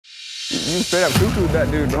You straight up cuckooed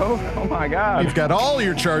that dude, bro. Oh my God. You've got all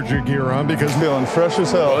your Charger gear on because feeling fresh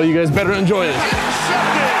as hell. Oh, you guys better enjoy this. The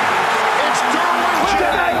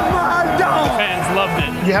fans loved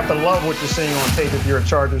it. You have to love what you're seeing on tape if you're a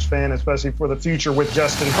Chargers fan, especially for the future with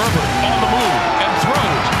Justin Herbert on the move and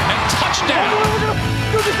throws and touchdown.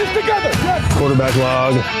 Do this together. Yes. Quarterback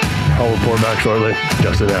log. I'll report back shortly.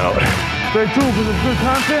 Justin out. Stay tuned for some good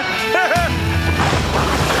content.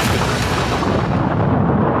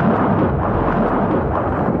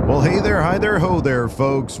 Well, hey there, hi there, ho there,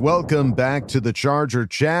 folks. Welcome back to the Charger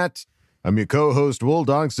Chat. I'm your co-host, Will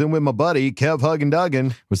Dogson, with my buddy, Kev Hug and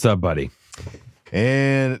Duggan. What's up, buddy?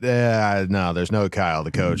 And no, there's no Kyle,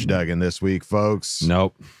 the coach, Duggan, this week, folks.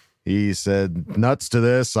 Nope. He said, nuts to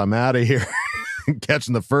this. I'm out of here.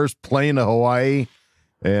 Catching the first plane to Hawaii.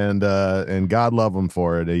 And God love him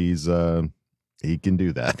for it. He can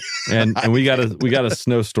do that. and we got a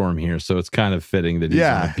snowstorm here, so it's kind of fitting that he's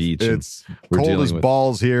on the beach. It's cold as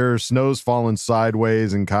balls here. Snow's falling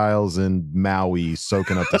sideways, and Kyle's in Maui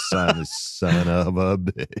soaking up the sun. This son of a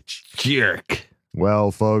bitch. Jerk. Well,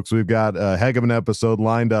 folks, we've got a heck of an episode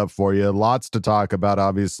lined up for you. Lots to talk about,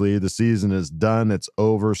 obviously. The season is done. It's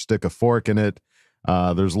over. Stick a fork in it.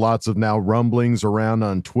 There's lots of now rumblings around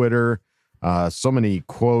on Twitter. So many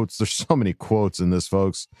quotes. There's so many quotes in this,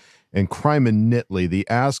 folks. And Crime and Nitley, the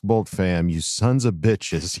Ask Boltfam, you sons of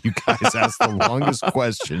bitches. You guys ask the longest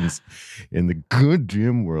questions in the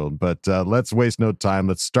goddamn world. But let's waste no time.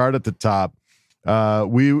 Let's start at the top.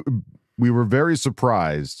 We were very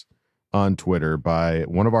surprised on Twitter by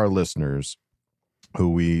one of our listeners who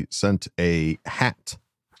we sent a hat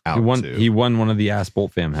out to. He won one of the Ask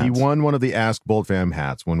Boltfam hats. He won one of the Ask Boltfam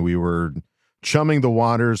hats when we were chumming the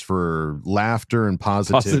waters for laughter and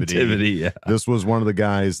positivity. Yeah. This was one of the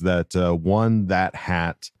guys that won that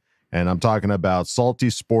hat. And I'm talking about Salty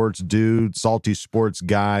Sports Dude, Salty Sports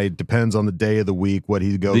Guy. Depends on the day of the week, what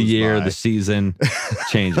he goes The year, by. the season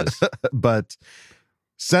changes. But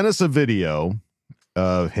sent us a video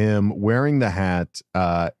of him wearing the hat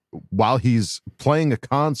while he's playing a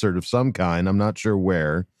concert of some kind. I'm not sure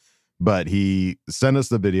where. But he sent us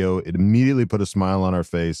the video. It immediately put a smile on our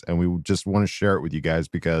face, and we just want to share it with you guys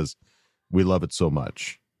because we love it so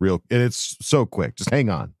much. And it's so quick. Just hang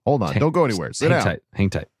on. Hold on. Don't go anywhere. Sit down. Hang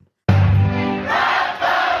tight.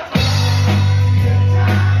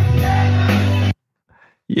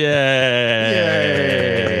 Yay.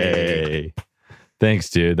 Thanks,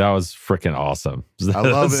 dude. That was freaking awesome. I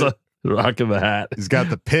love it. Rocking the hat. He's got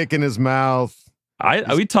the pick in his mouth.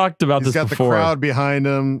 We talked about this before. He's got the crowd behind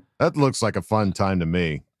him. That looks like a fun time to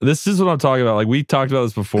me. This is what I'm talking about. Like, we talked about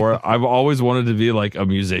this before. I've always wanted to be like a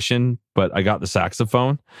musician, but I got the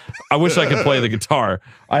saxophone. I wish I could play the guitar.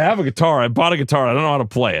 I have a guitar. I bought a guitar. I don't know how to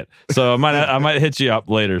play it. So I might hit you up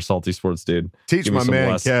later, Salty Sports Dude. Teach my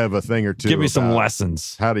man Kev a thing or two. Give me some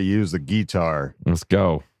lessons. How to use the guitar. Let's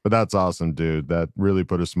go. But that's awesome, dude. That really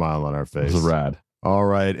put a smile on our face. It was rad. All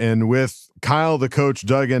right. And with Kyle, the coach,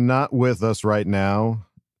 Duggan, not with us right now,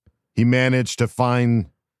 he managed to find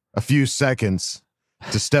a few seconds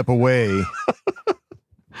to step away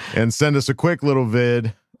and send us a quick little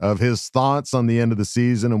vid of his thoughts on the end of the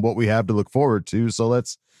season and what we have to look forward to. So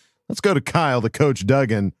let's go to Kyle, the coach,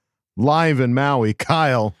 Duggan, live in Maui.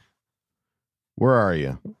 Kyle, where are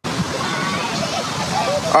you?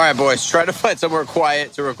 All right, boys, try to find somewhere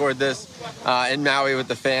quiet to record this in Maui with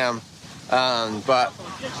the fam. But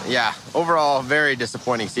yeah, overall, very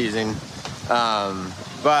disappointing season.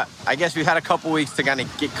 But I guess we've had a couple weeks to kind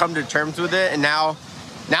of come to terms with it. And now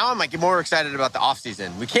I'm like more excited about the off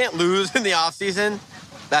season. We can't lose in the off season.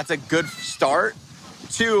 That's a good start.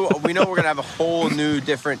 2, we know we're going to have a whole new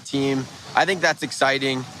different team. I think that's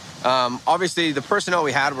exciting. Obviously the personnel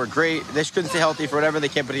we had were great. They couldn't stay healthy for whatever they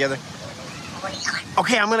can't put together.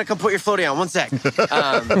 Okay, I'm going to come put your floaty on 1 sec.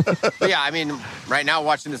 But yeah, I mean, right now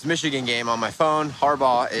watching this Michigan game on my phone,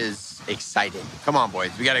 Harbaugh is exciting. Come on,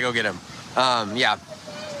 boys. We got to go get him. Yeah,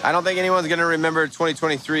 I don't think anyone's going to remember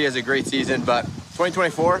 2023 as a great season, but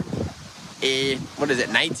 2024, what is it,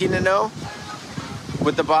 19-0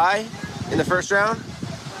 with the bye in the first round?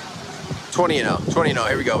 20-0. 20-0.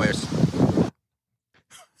 Here we go, Bears.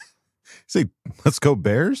 See, let's go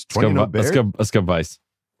Bears. 20-0 Bears. Let's go Vice.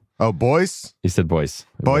 Oh, boys. He said boys.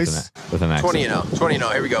 Boys. With an accent. 20-0.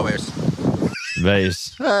 20-0. Here we go, Bears.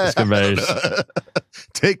 Bears. Let's go Bears.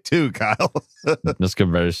 Take 2, Kyle. Let's go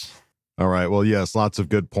Bears. All right. Well, yes, lots of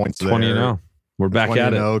good points there. 20-0. We're back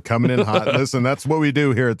at it. Coming in hot. Listen, that's what we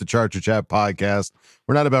do here at the Charger Chat podcast.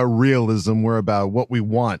 We're not about realism. We're about what we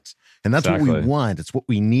want. And that's what we want. It's what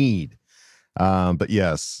we need. But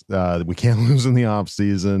yes, we can't lose in the off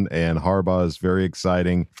season, and Harbaugh is very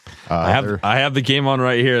exciting. I have the game on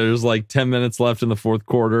right here. There's like 10 minutes left in the fourth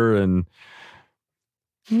quarter, and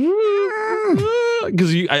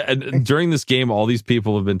because during this game, all these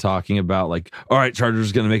people have been talking about like, all right,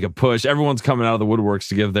 Chargers going to make a push. Everyone's coming out of the woodworks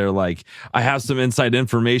to give their like, I have some inside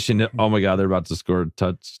information. Oh my God, they're about to score a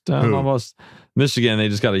touchdown almost. Michigan, they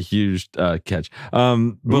just got a huge catch.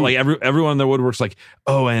 But like everyone in the woodworks like,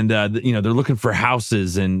 oh, and they're looking for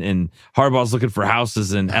houses, and Harbaugh's looking for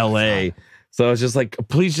houses in LA. So it's just like,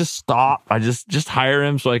 please just stop. I just hire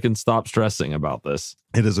him so I can stop stressing about this.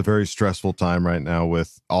 It is a very stressful time right now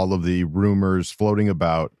with all of the rumors floating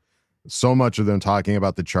about. So much of them talking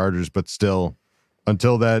about the Chargers, but still,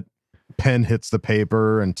 until that pen hits the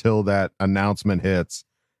paper, until that announcement hits,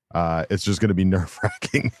 it's just going to be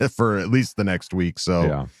nerve-wracking for at least the next week.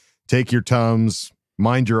 So take your Tums,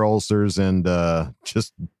 mind your ulcers, and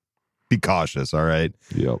just be cautious. All right.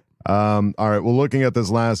 Yep. All right. Well, looking at this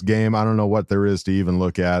last game, I don't know what there is to even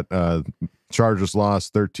look at. Chargers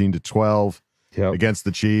lost 13-12 against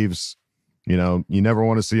the Chiefs. You know, you never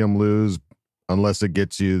want to see them lose unless it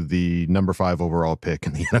gets you the number 5 overall pick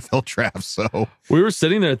in the NFL draft. So we were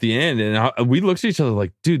sitting there at the end, and we looked at each other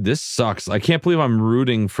like, dude, this sucks. I can't believe I'm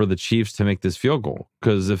rooting for the Chiefs to make this field goal,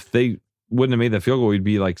 because if they wouldn't have made that field goal, we'd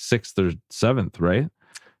be like 6th or 7th, right?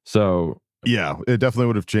 So yeah, it definitely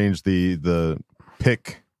would have changed the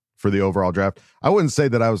pick for the overall draft. I wouldn't say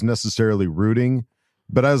that I was necessarily rooting,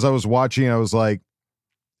 but as I was watching, I was like,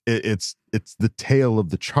 it's the tale of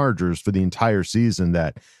the Chargers for the entire season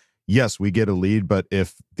that, yes, we get a lead, but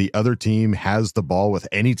if the other team has the ball with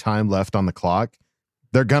any time left on the clock,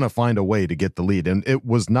 they're going to find a way to get the lead. And it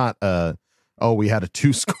was not we had a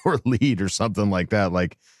 2-score lead or something like that.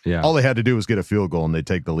 Like, all they had to do was get a field goal and they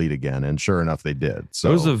take the lead again. And sure enough, they did. So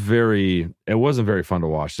it wasn't very fun to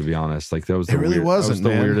watch, to be honest. Like, that was the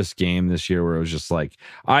weirdest game this year, where it was just like,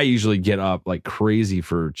 I usually get up like crazy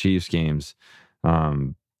for Chiefs games.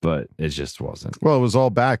 But it just wasn't. Well, it was all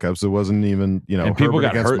backups. It wasn't even, and people Herbert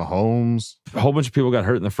got against hurt. Mahomes. A whole bunch of people got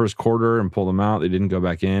hurt in the first quarter and pulled them out. They didn't go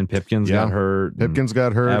back in. Pipkins got hurt. Pipkins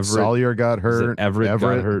got hurt. Sawyer got hurt. Everett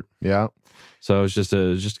got hurt. Yeah. So it's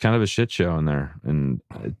just kind of a shit show in there. And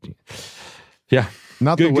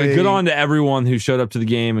not good on to everyone who showed up to the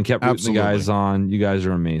game and kept rooting the guys on. You guys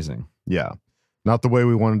are amazing. Yeah. Not the way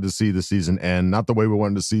we wanted to see the season end. Not the way we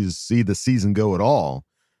wanted to see the season go at all.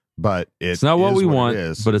 But it's not what we want,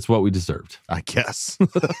 but it's what we deserved, I guess.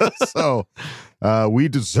 So we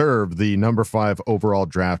deserve the number 5 overall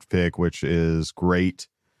draft pick, which is great.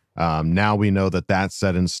 Now we know that that's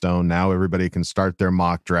set in stone. Now everybody can start their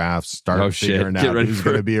mock drafts, figuring out who's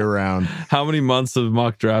going to be around. How many months of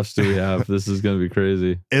mock drafts do we have? This is going to be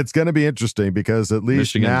crazy. It's going to be interesting because at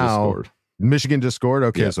least Michigan just scored.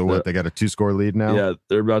 Okay, so what? They got a 2-score lead now? Yeah,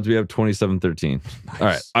 they're about to be up 27-13. Nice. All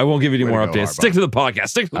right, I won't give you any more updates. Stick to the podcast.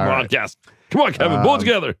 Stick to the podcast. Come on, Kevin. Pull it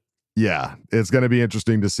together. Yeah, it's going to be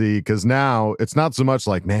interesting to see, because now it's not so much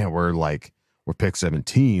like, man, we're pick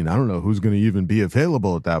 17. I don't know who's going to even be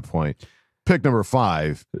available at that point. Pick number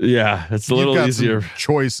 5. Yeah, it's a little easier.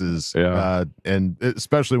 Choices. Yeah. And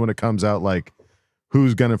especially when it comes out like,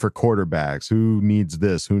 who's gunning for quarterbacks? Who needs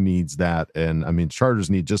this? Who needs that? And I mean, Chargers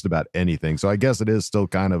need just about anything. So I guess it is still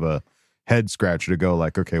kind of a head scratcher to go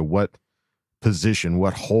like, okay, what position,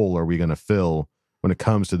 what hole are we going to fill when it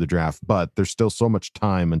comes to the draft? But there's still so much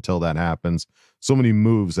time until that happens. So many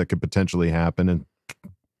moves that could potentially happen. And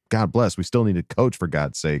God bless, we still need a coach, for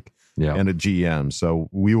God's sake, and a GM. So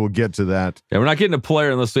we will get to that. Yeah, we're not getting a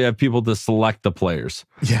player unless we have people to select the players.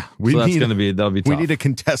 Yeah, that'll be tough. We need a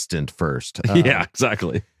contestant first. Yeah,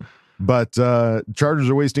 exactly. But Chargers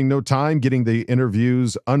are wasting no time getting the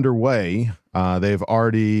interviews underway. They've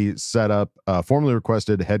already set up formally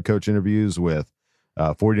requested head coach interviews with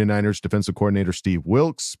 49ers defensive coordinator Steve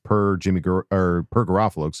Wilks per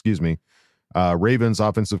Garoppolo, excuse me. Ravens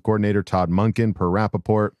offensive coordinator Todd Monken per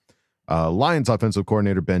Rappaport. Lions offensive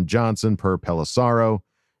coordinator Ben Johnson per Pelissaro,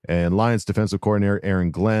 and Lions defensive coordinator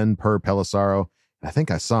Aaron Glenn per Pelissaro. I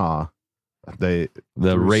think I saw the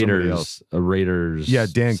Raiders. Yeah,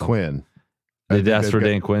 Dan Quinn. They asked for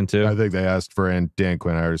Dan Quinn too. I think they asked for Dan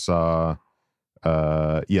Quinn. I already saw.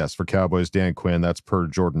 Yes, for Cowboys Dan Quinn. That's per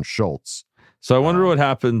Jordan Schultz. So I wonder what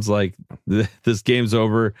happens. Like this game's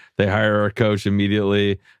over, they hire our coach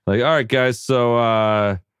immediately. Like, all right, guys.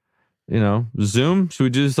 So Zoom. Should we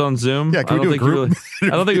do this on Zoom? Yeah, can we do a group? I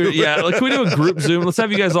don't think. Can we do a group Zoom? Let's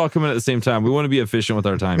have you guys all come in at the same time. We want to be efficient with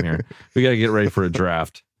our time here. We got to get ready for a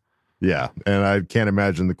draft. Yeah, and I can't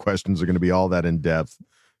imagine the questions are going to be all that in depth.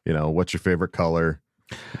 What's your favorite color?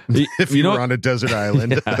 If you were on a desert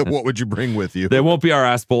island, what would you bring with you? They won't be our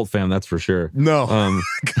Ask Boltfam, that's for sure. No.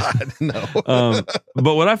 God, no.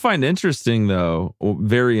 But what I find interesting, though,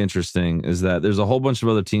 very interesting, is that there's a whole bunch of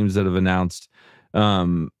other teams that have announced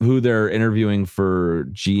who they're interviewing for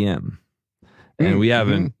GM. And we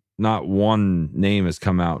haven't, not one name has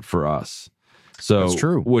come out for us. So that's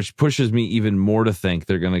true. Which pushes me even more to think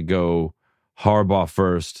they're going to go Harbaugh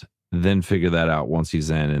first, then figure that out once he's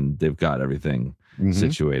in and they've got everything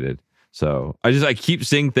situated. So I keep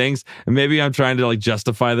seeing things, and maybe I'm trying to like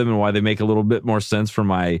justify them and why they make a little bit more sense for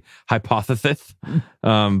my hypothesis.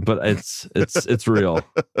 But it's real.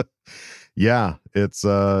 Yeah, it's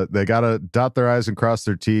they gotta dot their I's and cross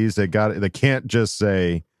their T's. They can't just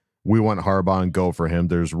say we want Harbaugh and go for him.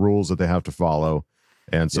 There's rules that they have to follow.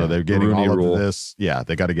 And so they're getting Rooney all rule. of this. Yeah,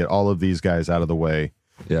 they got to get all of these guys out of the way.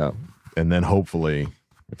 Yeah. And then hopefully,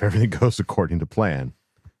 if everything goes according to plan,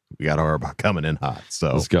 we got Harbaugh coming in hot.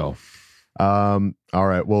 So let's go. All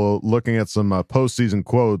right. Well, looking at some postseason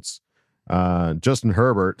quotes, Justin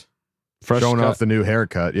Herbert showing off the new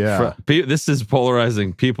haircut. Yeah. This is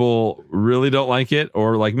polarizing. People really don't like it,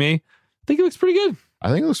 or like me, I think it looks pretty good. I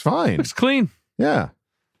think it looks fine. Looks clean. Yeah.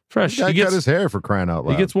 Fresh. He cut his hair, for crying out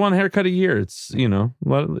loud. He gets one haircut a year. It's,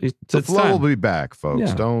 the flow will be back, folks.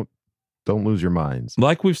 Yeah. Don't lose your minds.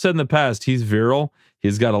 Like we've said in the past, he's virile.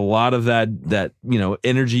 He's got a lot of that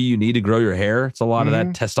energy you need to grow your hair. It's a lot of that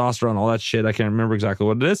testosterone, all that shit. I can't remember exactly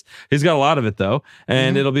what it is. He's got a lot of it though,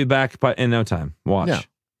 and it'll be back in no time. Watch. Yeah.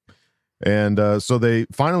 And so they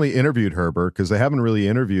finally interviewed Herbert, because they haven't really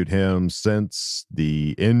interviewed him since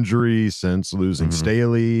the injury, since losing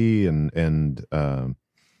Staley and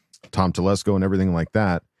Tom Telesco and everything like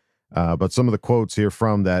that. But some of the quotes here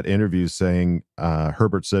from that interview saying,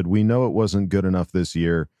 Herbert said, "We know it wasn't good enough this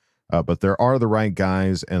year, but there are the right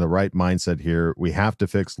guys and the right mindset here. We have to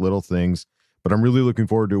fix little things, but I'm really looking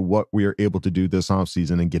forward to what we are able to do this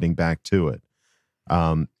offseason and getting back to it."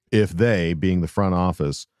 If they, being the front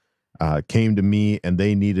office, came to me and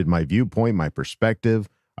they needed my viewpoint, my perspective,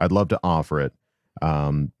 I'd love to offer it.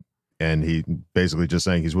 And he basically just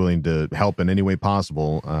saying he's willing to help in any way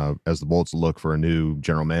possible as the Bolts look for a new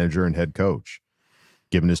general manager and head coach,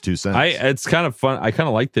 giving his 2 cents. It's kind of fun. I kind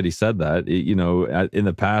of like that he said that. In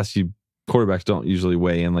the past, quarterbacks don't usually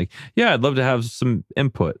weigh in. Like, yeah, I'd love to have some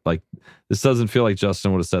input. Like, this doesn't feel like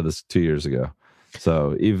Justin would have said this 2 years ago.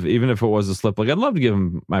 So even if it was a slip, like, I'd love to give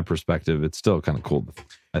him my perspective. It's still kind of cool,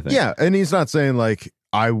 I think. Yeah, and he's not saying like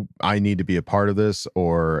I need to be a part of this,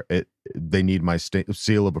 or they need my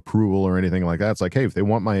seal of approval or anything like that. It's like, hey, if they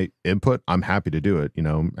want my input, I'm happy to do it,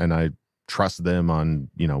 and I trust them on,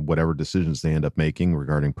 whatever decisions they end up making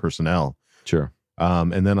regarding personnel. Sure.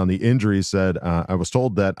 And then on the injury said, I was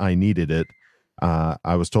told that I needed it.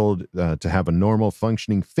 I was told to have a normal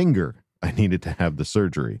functioning finger, I needed to have the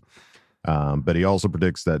surgery. But he also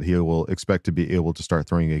predicts that he will expect to be able to start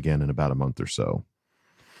throwing again in about a month or so.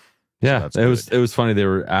 Yeah, it was funny. They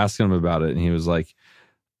were asking him about it, and he was like,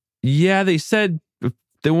 "Yeah, they said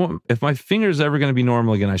if my finger's ever going to be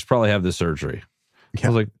normal again, I should probably have the surgery." Yeah. I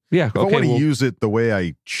was like, "Yeah, if I want to use it the way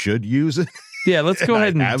I should use it, yeah, let's go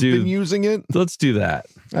ahead and I've been using it. Let's do that.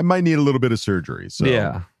 I might need a little bit of surgery." So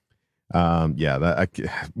yeah,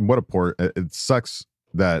 what a poor. It sucks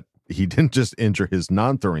that he didn't just injure his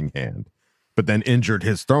non-throwing hand, but then injured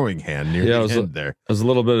his throwing hand near the end there. It was a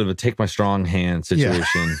little bit of a take my strong hand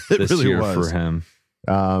situation this really year was for him.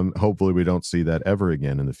 Hopefully we don't see that ever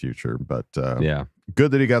again in the future, but yeah,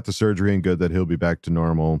 good that he got the surgery and good that he'll be back to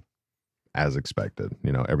normal as expected.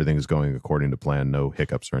 Everything is going according to plan, no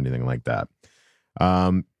hiccups or anything like that.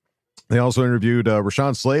 They also interviewed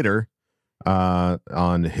Rashawn Slater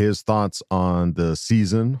on his thoughts on the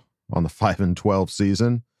season, on the 5-12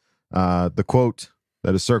 season. The quote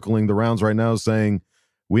that is circling the rounds right now is saying,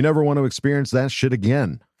 "We never want to experience that shit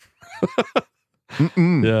again."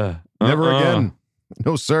 Yeah. Never again.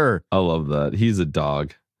 No, sir. I love that. He's a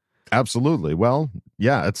dog. Absolutely. Well,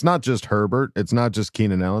 yeah, it's not just Herbert. It's not just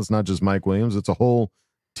Keenan Allen. It's not just Mike Williams. It's a whole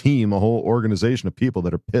team, a whole organization of people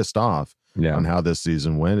that are pissed off on how this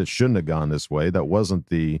season went. It shouldn't have gone this way. That wasn't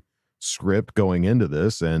the script going into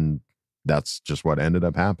this, and that's just what ended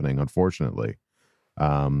up happening, unfortunately.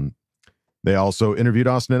 They also interviewed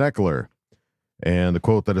Austin Eckler, and the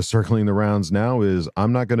quote that is circling the rounds now is,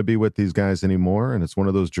 "I'm not going to be with these guys anymore, and it's one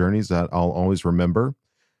of those journeys that I'll always remember,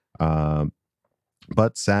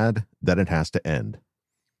 but sad that it has to end."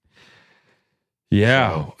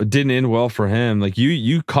 Yeah, it didn't end well for him. Like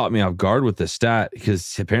you caught me off guard with the stat,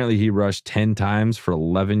 because apparently he rushed 10 times for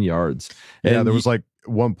 11 yards. Yeah, and there was like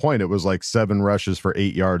one point, it was like 7 rushes for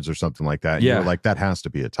 8 yards or something like that. And yeah, you were like, that has to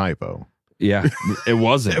be a typo. Yeah, it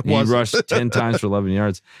wasn't. It wasn't. He rushed 10 times for 11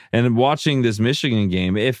 yards. And watching this Michigan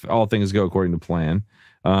game, if all things go according to plan,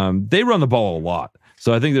 they run the ball a lot.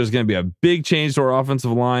 So I think there's going to be a big change to our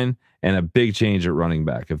offensive line and a big change at running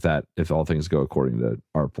back if all things go according to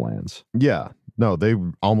our plans. Yeah. No, they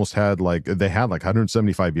almost had like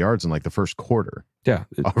 175 yards in like the first quarter. Yeah,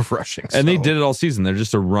 of rushing. And they did it all season. They're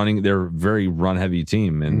just they're a very run heavy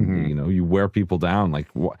team, and you wear people down. Like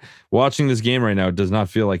watching this game right now, it does not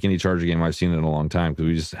feel like any Charger game I've seen in a long time because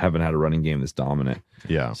we just haven't had a running game that's dominant.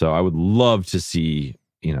 Yeah. So I would love to see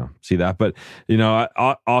that. But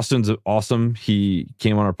Austin's awesome. He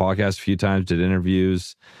came on our podcast a few times, did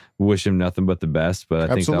interviews. Wish him nothing but the best.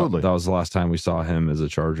 But I think that was the last time we saw him as a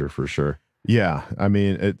Charger for sure. Yeah, I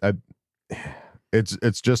mean,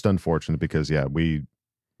 it's just unfortunate because we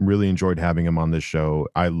really enjoyed having him on this show.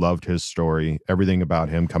 I loved his story, everything about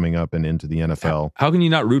him coming up and into the NFL. How can you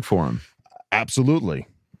not root for him? Absolutely.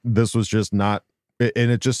 This was just not, and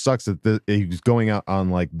it just sucks that he's going out on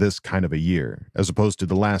like this kind of a year, as opposed to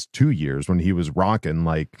the last 2 years when he was rocking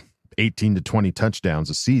like 18 to 20 touchdowns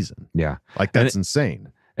a season. Yeah, like that's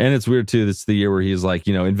insane. And it's weird too. It's the year where he's like,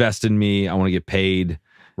 invest in me. I want to get paid.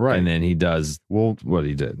 Right. And then he does what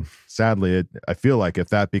he did. Sadly, I feel like if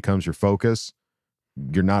that becomes your focus,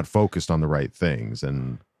 you're not focused on the right things.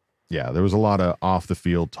 And yeah, there was a lot of off the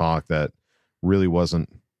field talk that really wasn't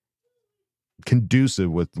conducive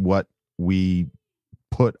with what we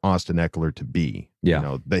put Austin Eckler to be.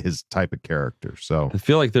 Yeah. His type of character. So I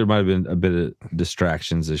feel like there might have been a bit of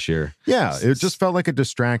distractions this year. Yeah. It just felt like a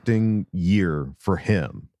distracting year for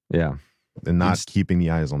him. Yeah. And not keeping the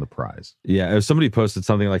eyes on the prize. Yeah. If somebody posted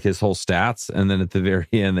something like his whole stats, and then at the very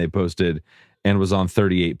end they posted and was on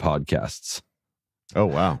 38 podcasts. Oh,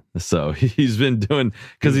 wow. So he's been doing,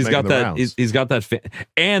 because he's got that,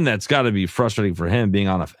 and that's got to be frustrating for him being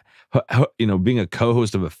on being a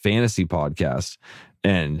co-host of a fantasy podcast,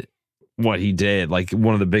 and what he did, like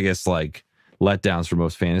one of the biggest like letdowns for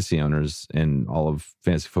most fantasy owners in all of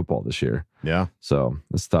fantasy football this year. Yeah. So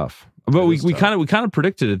it's tough. But we kind of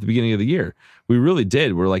predicted it at the beginning of the year. We really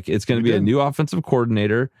did. We're like, it's going to be a new offensive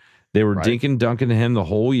coordinator. They were dinking dunking to him the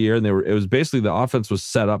whole year, and it was basically the offense was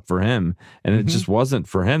set up for him, and it just wasn't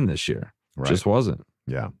for him this year. Right. Just wasn't.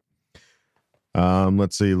 Yeah.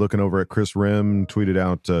 Let's see. Looking over at Chris Rim, tweeted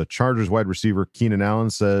out Chargers wide receiver Keenan Allen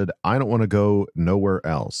said, "I don't want to go nowhere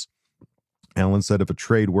else." Allen said if a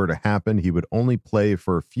trade were to happen, he would only play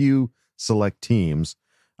for a few select teams.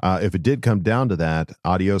 If it did come down to that,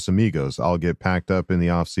 adios amigos. I'll get packed up in the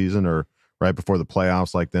offseason or right before the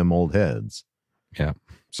playoffs like them old heads. Yeah.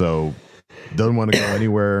 So doesn't want to go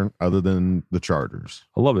anywhere other than the Chargers.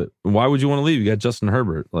 I love it. Why would you want to leave? You got Justin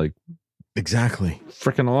Herbert. Like, exactly.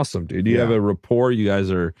 Freaking awesome, dude. You have a rapport. You guys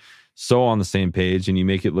are so on the same page, and you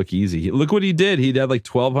make it look easy. Look what he did. He had like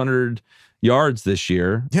 1,200 yards this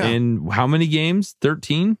year. Yeah. In how many games?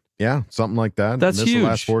 13? Yeah, something like that. That's huge. The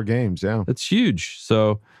last 4 games, yeah. That's huge.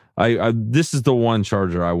 So I this is the one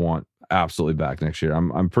Charger I want absolutely back next year.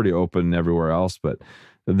 I'm pretty open everywhere else, but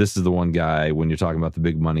this is the one guy when you're talking about the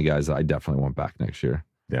big money guys that I definitely want back next year.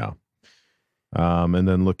 Yeah. And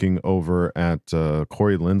then looking over at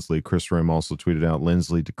Corey Linsley, Chris Rim also tweeted out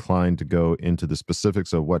Linsley declined to go into the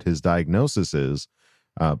specifics of what his diagnosis is,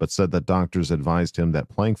 but said that doctors advised him that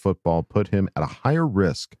playing football put him at a higher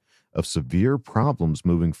risk of severe problems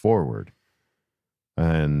moving forward.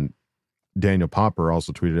 And Daniel Popper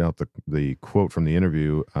also tweeted out the quote from the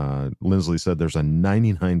interview. Linsley said there's a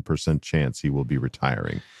 99% chance he will be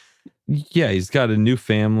retiring. Yeah, he's got a new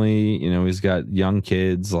family. He's got young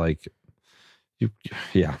kids. Like,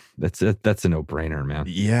 that's a no-brainer, man.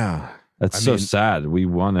 Yeah. That's so sad. We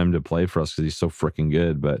want him to play for us because he's so freaking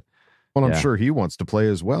good. But I'm sure he wants to play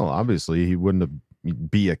as well. Obviously, he wouldn't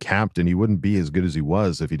be a captain. He wouldn't be as good as he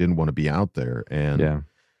was if he didn't want to be out there. And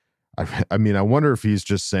I mean, I wonder if he's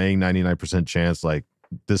just saying 99% chance, like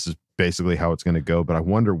this is basically how it's going to go. But I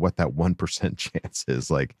wonder what that 1% chance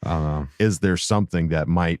is. Like, I don't know. Is there something that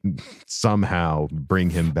might somehow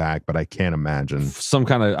bring him back? But I can't imagine some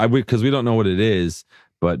kind of, because we don't know what it is,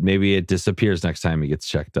 but maybe it disappears next time he gets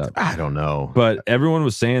checked up. I don't know. But everyone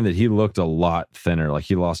was saying that he looked a lot thinner. Like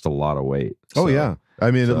he lost a lot of weight. Oh, yeah. I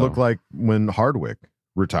mean, it looked like when Hardwick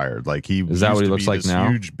retired. Like is that what he looks like now?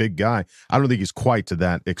 Huge, big guy. I don't think he's quite to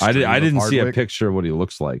that extreme. I didn't see a picture of what he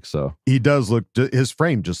looks like. So he does look. His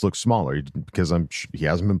frame just looks smaller because he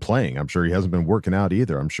hasn't been playing. I'm sure he hasn't been working out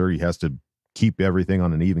either. I'm sure he has to keep everything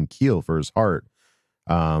on an even keel for his heart.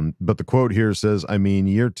 But the quote here says, "I mean,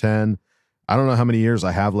 year 10. I don't know how many years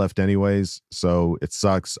I have left, anyways. So it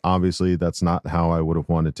sucks. Obviously, that's not how I would have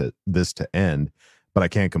wanted this to end. But I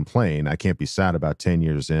can't complain. I can't be sad about 10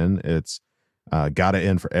 years in. got to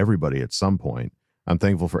end for everybody at some point. I'm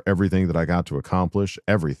thankful for everything that I got to accomplish,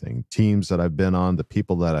 everything, teams that I've been on, the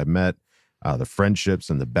people that I've met, the friendships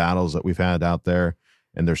and the battles that we've had out there.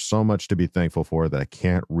 And there's so much to be thankful for that I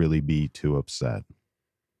can't really be too upset.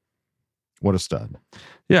 What a stud.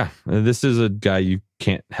 Yeah. This is a guy you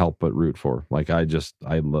can't help but root for. Like I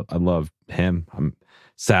love him. I'm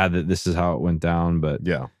sad that this is how it went down, but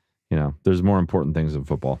yeah, you know, there's more important things in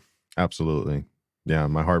football. Absolutely. Yeah.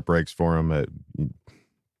 My heart breaks for him. You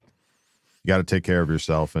got to take care of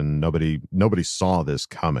yourself, and nobody saw this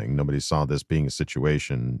coming. Nobody saw this being a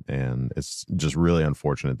situation, and it's just really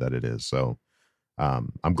unfortunate that it is. So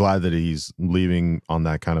I'm glad that he's leaving on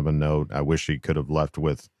that kind of a note. I wish he could have left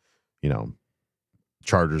with,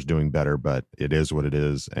 Chargers doing better, but it is what it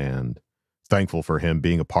is. And thankful for him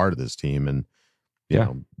being a part of this team and, you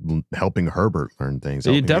know, helping Herbert learn things.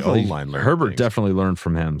 He definitely, Herbert definitely learned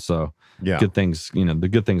from him. So yeah, good things, the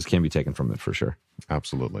good things can be taken from it for sure.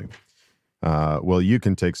 Absolutely. Well, you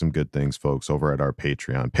can take some good things, folks, over at our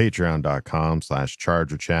Patreon,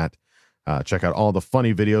 patreon.com/ChargerChat. Check out all the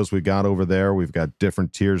funny videos we got over there. We've got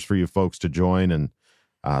different tiers for you folks to join, and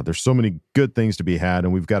there's so many good things to be had.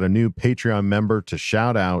 And we've got a new Patreon member to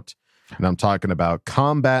shout out, and I'm talking about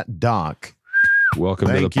Combat Doc. Welcome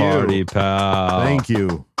to the party, pal. Thank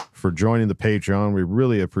you for joining the Patreon. We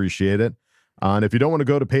really appreciate it. And if you don't want to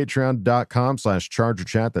go to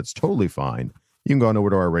patreon.com/ChargerChat, that's totally fine. You can go on over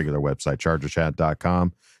to our regular website,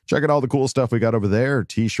 chargerchat.com. Check out all the cool stuff we got over there,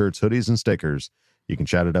 t-shirts, hoodies, and stickers. You can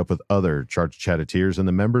chat it up with other Charger Chatteteers in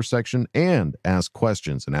the members section and ask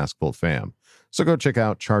questions and Ask Boltfam. So go check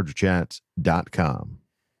out chargerchat.com.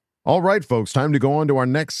 All right, folks, time to go on to our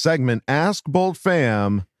next segment, Ask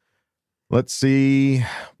Boltfam. Let's see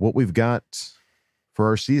what we've got for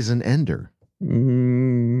our season ender.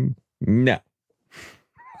 No.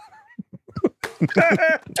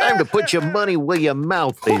 Time to put your money where your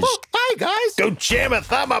mouth is. Hi, guys. Don't jam a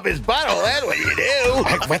thumb up his butthole. That's what you do.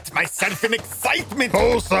 I wet myself in excitement.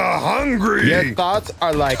 Tulsa hungry. Your thoughts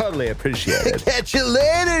are totally appreciated. Catch you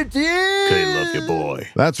later, dude. I love you, boy.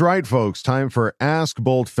 That's right, folks. Time for Ask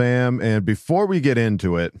Boltfam. And before we get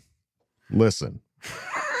into it, listen.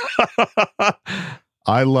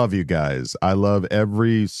 I love you guys. I love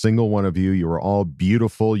every single one of you. You are all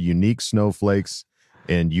beautiful, unique snowflakes,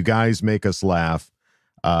 and you guys make us laugh.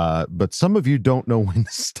 But some of you don't know when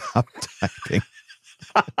to stop typing.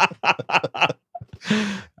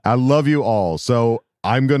 I love you all. So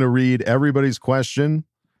I'm going to read everybody's question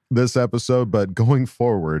this episode, but going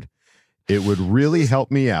forward, it would really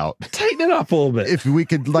help me out. Tighten it up a little bit. If we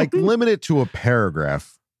could limit it to a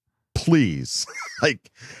paragraph, please.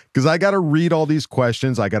 Because I got to read all these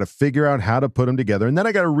questions. I got to figure out how to put them together. And then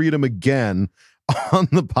I got to read them again on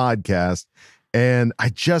the podcast. And I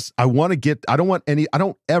don't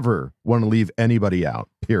ever want to leave anybody out,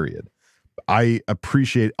 period. I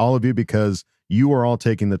appreciate all of you because you are all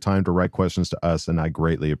taking the time to write questions to us, and I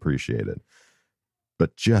greatly appreciate it.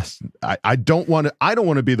 But I don't want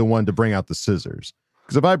to be the one to bring out the scissors.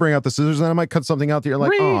 Because if I bring out the scissors, then I might cut something out that you're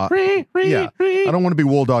like, yeah, I don't want to be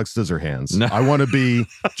Wool Dog Scissor Hands. No. I want to be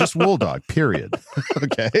just Wool Dog, period.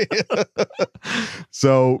 Okay.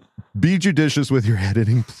 So be judicious with your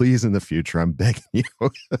editing, please, in the future. I'm begging you.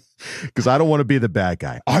 Because I don't want to be the bad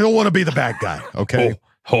guy. I don't want to be the bad guy. Okay.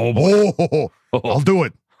 I'll do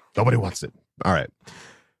it. Nobody wants it. All right.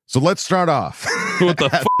 So let's start off with the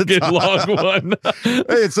fucking long one.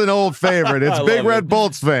 It's an old favorite. It's Big Red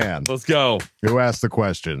Bolts fan. Let's go. Who asked the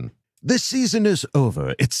question? This season is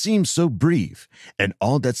over. It seems so brief. And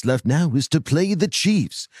all that's left now is to play the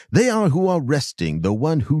Chiefs. They are who are resting. The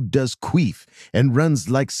one who does queef and runs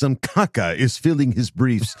like some caca is filling his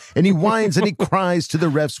briefs. And he whines and he cries to the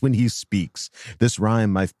refs when he speaks. This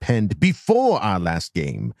rhyme I've penned before our last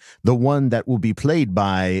game. The one that will be played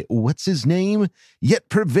by, what's his name? Yet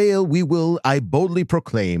prevail we will, I boldly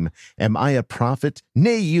proclaim. Am I a prophet?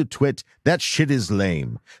 Nay, you twit, that shit is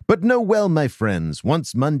lame. But know well, my friends,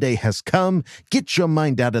 once Monday has come, get your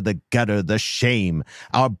mind out of the gutter, the shame.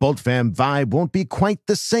 Our Boltfam vibe won't be quite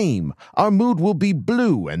the same. Our mood will be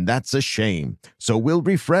blue, and that's a shame. So we'll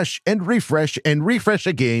refresh and refresh and refresh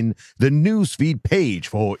again the newsfeed page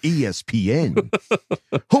for ESPN.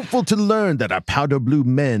 Hopeful to learn that our powder blue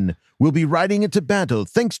men will be riding into battle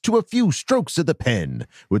thanks to a few strokes of the pen.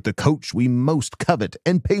 With the coach we most covet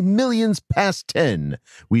and pay millions past 10,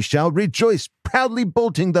 we shall rejoice proudly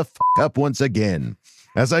bolting the up once again.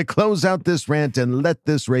 As I close out this rant and let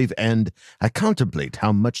this rave end, I contemplate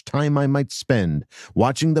how much time I might spend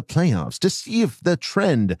watching the playoffs to see if the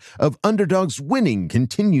trend of underdogs winning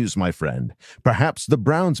continues, my friend. Perhaps the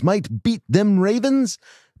Browns might beat them Ravens,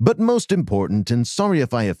 But most important, and sorry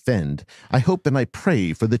if I offend, I hope and I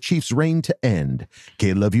pray for the Chiefs' reign to end.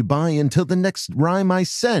 Okay, love you, bye, until the next rhyme I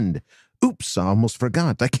send. Oops, I almost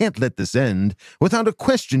forgot. I can't let this end without a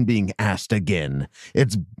question being asked again.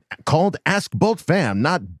 It's called Ask Boltfam,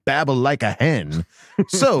 not babble like a hen.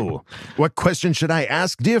 So, what question should I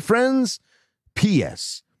ask, dear friends?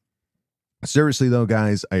 P.S. Seriously, though,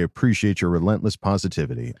 guys, I appreciate your relentless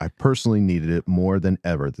positivity. I personally needed it more than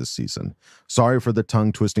ever this season. Sorry for the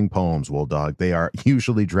tongue-twisting poems, Wool Dog. They are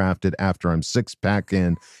usually drafted after I'm 6-pack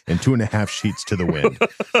in and 2.5 sheets to the wind.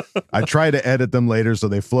 I try to edit them later so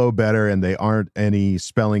they flow better and they aren't any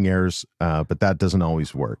spelling errors, but that doesn't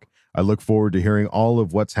always work. I look forward to hearing all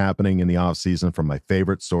of what's happening in the offseason from my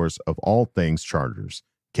favorite source of all things Chargers.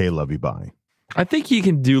 K, love you, bye. I think you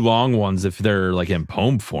can do long ones if they're like in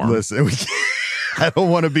poem form. Listen, I don't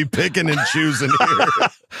want to be picking and choosing here.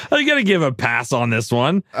 I got to give a pass on this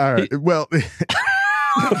one. All right. Well,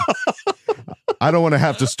 I don't want to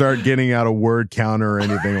have to start getting out a word counter or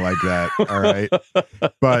anything like that. All right.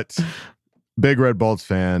 But Big Red Bolts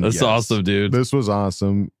fan. That's awesome, dude. This was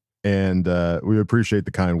awesome. And we appreciate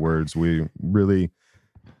the kind words. We really,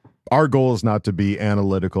 our goal is not to be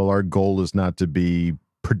analytical. Our goal is not to be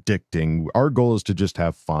predicting. Our goal is to just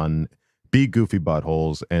have fun, be goofy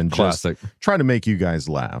buttholes, and just try to make you guys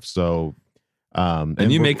laugh. So,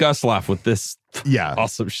 and you make us laugh with this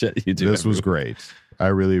awesome shit you do. This was great. I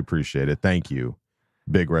really appreciate it. Thank you,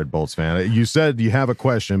 Big Red Bolts fan. You said you have a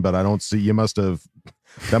question, but I don't see. You must have.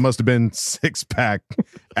 That must have been 6-pack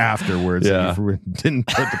afterwards. Yeah. You didn't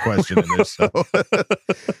put the question in there. So,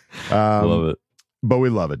 love it. But we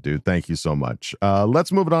love it, dude. Thank you so much.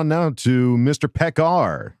 Let's move it on now to Mr.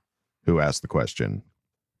 Pekar, who asked the question.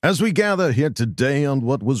 As we gather here today on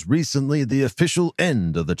what was recently the official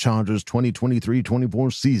end of the Chargers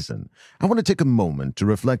 2023-24 season, I want to take a moment to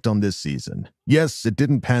reflect on this season. Yes, it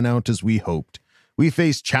didn't pan out as we hoped. We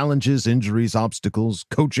faced challenges, injuries, obstacles,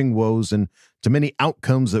 coaching woes, and too many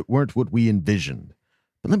outcomes that weren't what we envisioned.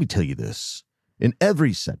 But let me tell you this. In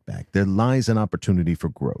every setback, there lies an opportunity for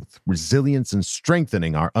growth, resilience, and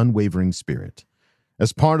strengthening our unwavering spirit.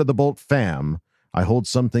 As part of the Bolt fam, I hold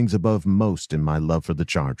some things above most in my love for the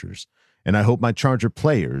Chargers, and I hope my Charger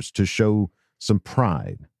players to show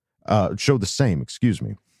the same,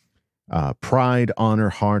 pride, honor,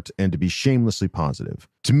 heart, and to be shamelessly positive.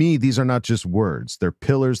 To me, these are not just words. They're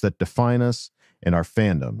pillars that define us and our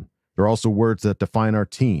fandom. They're also words that define our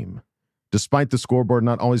team. Despite the scoreboard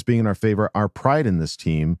not always being in our favor, our pride in this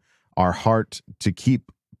team, our heart to keep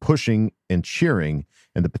pushing and cheering,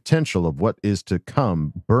 and the potential of what is to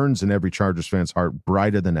come burns in every Chargers fan's heart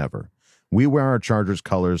brighter than ever. We wear our Chargers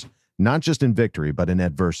colors not just in victory, but in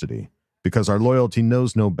adversity, because our loyalty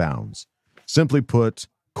knows no bounds. Simply put,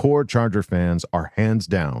 core Charger fans are hands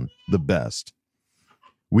down the best.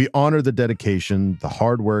 We honor the dedication, the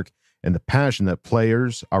hard work, and the passion that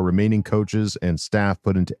players, our remaining coaches, and staff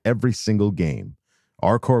put into every single game.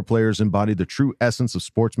 Our core players embody the true essence of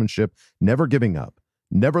sportsmanship, never giving up,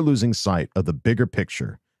 never losing sight of the bigger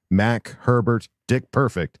picture. Mac, Herbert, Dick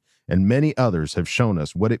Perfect, and many others have shown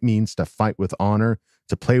us what it means to fight with honor,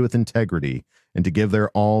 to play with integrity, and to give their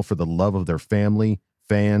all for the love of their family,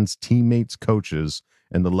 fans, teammates, coaches,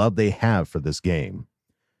 and the love they have for this game.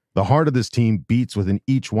 The heart of this team beats within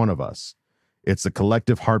each one of us. It's the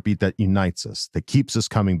collective heartbeat that unites us, that keeps us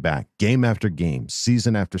coming back game after game,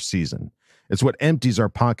 season after season. It's what empties our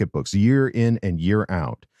pocketbooks year in and year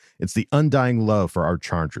out. It's the undying love for our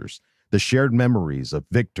Chargers, the shared memories of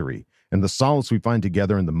victory, and the solace we find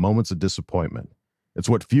together in the moments of disappointment. It's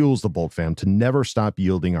what fuels the Bolt fam to never stop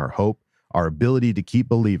yielding our hope, our ability to keep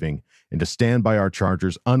believing, and to stand by our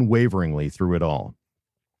Chargers unwaveringly through it all.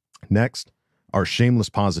 Next, our shameless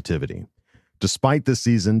positivity. Despite this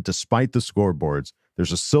season, despite the scoreboards,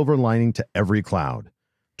 there's a silver lining to every cloud.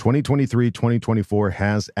 2023-2024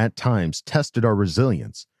 has, at times, tested our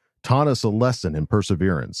resilience, taught us a lesson in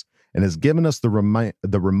perseverance, and has given us the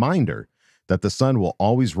reminder that the sun will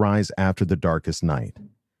always rise after the darkest night.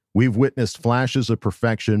 We've witnessed flashes of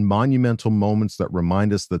perfection, monumental moments that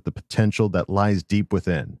remind us that the potential that lies deep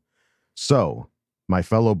within. So, my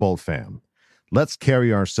fellow Bolt fam, let's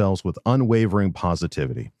carry ourselves with unwavering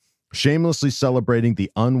positivity, shamelessly celebrating the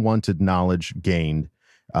unwanted knowledge gained,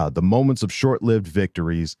 the moments of short-lived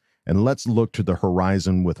victories, and let's look to the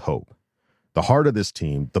horizon with hope. The heart of this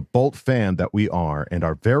team, the Bolt fan that we are, and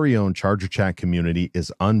our very own Charger Chat community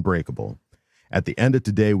is unbreakable. At the end of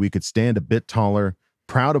today, we could stand a bit taller,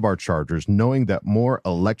 proud of our Chargers, knowing that more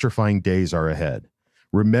electrifying days are ahead.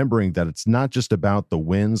 Remembering that it's not just about the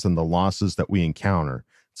wins and the losses that we encounter,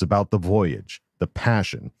 it's about the voyage, the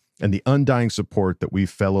passion, and the undying support that we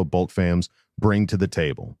fellow Bolt fams bring to the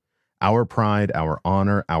table. Our pride, our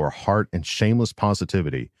honor, our heart, and shameless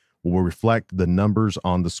positivity will reflect the numbers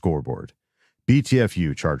on the scoreboard.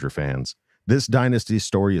 BTFU, Charger fans, this dynasty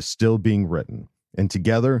story is still being written, and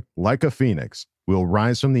together, like a phoenix, we'll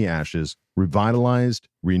rise from the ashes, revitalized,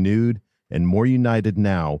 renewed, and more united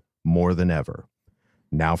now more than ever.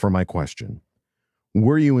 Now for my question.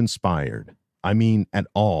 Were you inspired, I mean at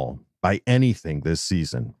all, by anything this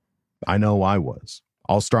season? I know I was.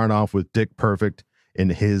 I'll start off with Dick Perfect in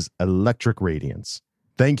his electric radiance.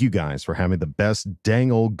 Thank you guys for having the best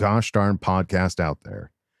dang old gosh darn podcast out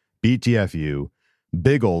there. BTFU,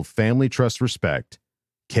 big old family trust respect.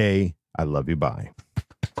 K, I love you, bye.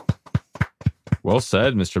 Well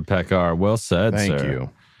said, Mr. Pekar. Well said, Thank sir. you.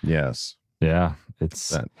 Yes. Yeah, it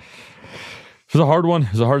was a hard one.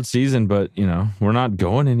 It was a hard season, but, you know, we're not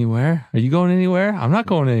going anywhere. Are you going anywhere? I'm not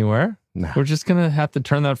going anywhere. No. We're just going to have to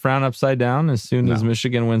turn that frown upside down as soon as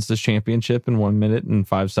Michigan wins this championship in 1 minute and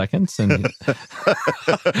 5 seconds. And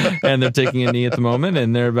and they're taking a knee at the moment,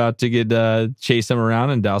 and they're about to get chase him around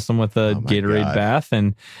and douse him with a Gatorade bath.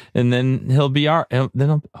 And then he'll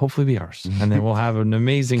hopefully be ours. And then we'll have an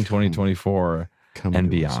amazing 2024 and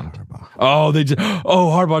beyond.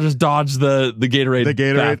 Harbaugh just dodged the Gatorade.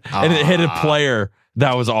 Bath, and it hit a player.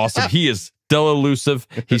 That was awesome. He is still elusive.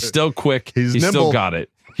 He's still quick. He's still got it.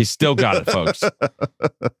 He's still got it, folks.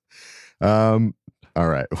 All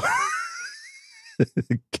right.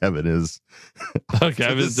 Kevin is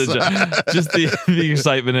Kevin's just the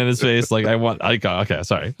excitement in his face. Like okay,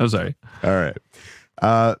 sorry. I'm sorry. All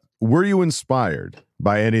right. Were you inspired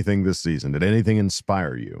by anything this season? Did anything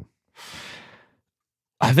inspire you?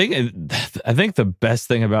 I think the best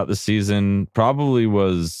thing about the season probably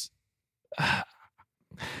was,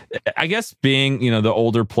 I guess, being, the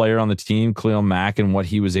older player on the team, Khalil Mack, and what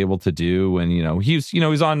he was able to do. And,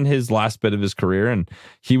 he's on his last bit of his career, and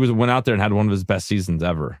he went out there and had one of his best seasons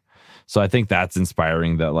ever. So I think that's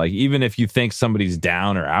inspiring, that like, even if you think somebody's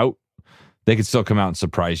down or out, they could still come out and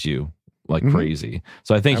surprise you like crazy.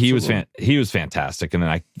 So I think he was fantastic. And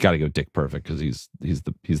then I got to go Dick Perfect, because he's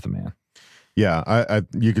the man. Yeah,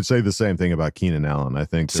 you could say the same thing about Keenan Allen. I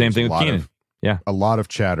think same thing with Keenan. A lot of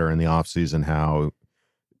chatter in the offseason how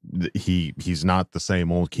he's not the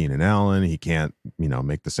same old Keenan Allen. He can't,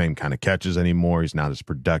 make the same kind of catches anymore. He's not as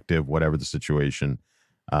productive, whatever the situation.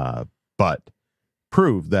 But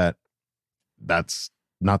prove that that's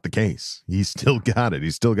not the case. He's still got it.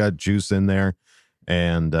 He's still got juice in there,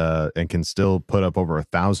 and can still put up over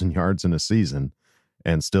 1,000 yards in a season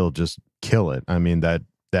and still just kill it. I mean, that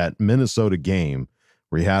Minnesota game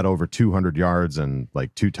where he had over 200 yards and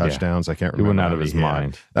like 2 touchdowns. I can't remember. He went out of his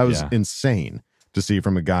mind. That was insane to see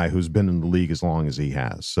from a guy who's been in the league as long as he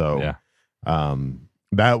has. So,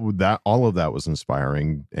 that all of that was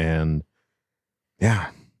inspiring, and you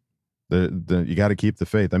got to keep the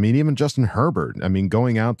faith. I mean, even Justin Herbert,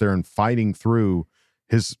 going out there and fighting through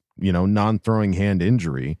his, non-throwing hand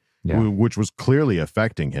injury, which was clearly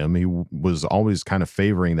affecting him. He was always kind of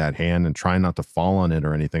favoring that hand and trying not to fall on it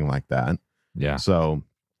or anything like that. Yeah. So,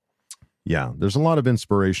 there's a lot of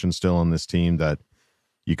inspiration still on this team that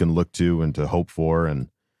you can look to and to hope for. And,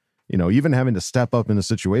 even having to step up in a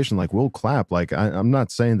situation like Will Clapp, like I'm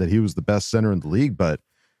not saying that he was the best center in the league, but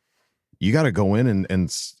you got to go in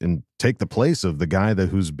and take the place of the guy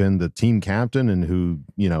who's been the team captain and who,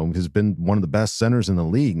 has been one of the best centers in the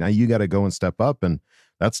league. Now you got to go and step up, and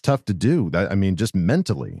that's tough to do. Just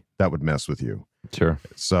mentally, that would mess with you. Sure.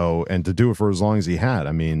 So, and to do it for as long as he had,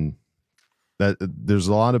 that there's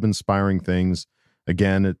a lot of inspiring things.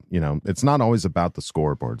 Again, it's not always about the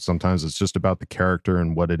scoreboard. Sometimes it's just about the character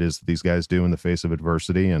and what it is that these guys do in the face of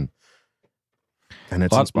adversity, and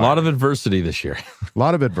it's a lot of adversity this year. A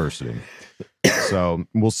lot of adversity. So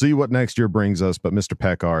we'll see what next year brings us. But Mr.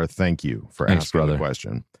 Pekar, thank you for asking the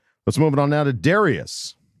question. Let's move it on now to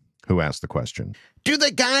Darius, who asked the question. Do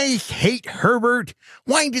the guys hate Herbert?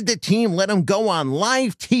 Why did the team let him go on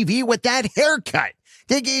live TV with that haircut?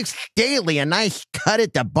 They gave Staley a nice cut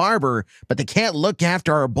at the barber, but they can't look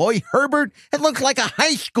after our boy Herbert. It looks like a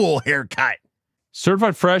high school haircut.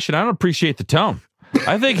 Certified fresh, and I don't appreciate the tone.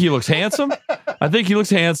 I think he looks handsome. I think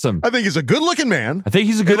he's a good-looking man. I think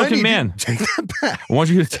he's a good-looking man. Take that back. I want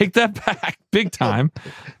you to take that back big time.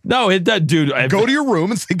 No, dude. Go to your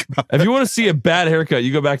room and think about it. If you want to see a bad haircut,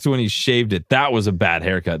 you go back to when he shaved it. That was a bad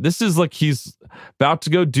haircut. This is like he's about to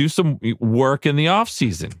go do some work in the off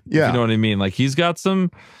season. Yeah. You know what I mean? Like he's got some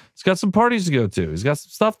parties to go to. He's got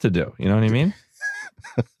some stuff to do. You know what I mean?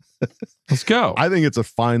 Let's go. I think it's a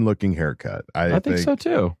fine-looking haircut. I think so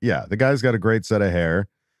too. Yeah, the guy's got a great set of hair,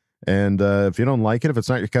 and if you don't like it, if it's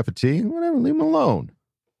not your cup of tea, whatever, leave him alone.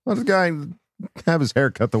 Let the guy have his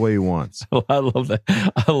hair cut the way he wants. I love that.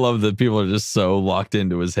 I love that people are just so locked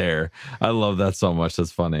into his hair. I love that so much.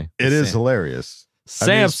 That's funny. It is hilarious.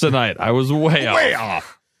 Samsonite. I was way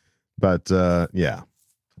off. But yeah,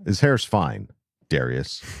 his hair's fine,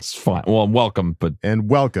 Darius. It's fine. Well, welcome, but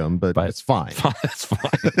it's fine. It's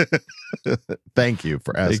fine. Thank you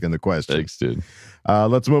for asking the question. Thanks, dude.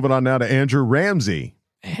 Let's move it on now to Andrew Ramsey.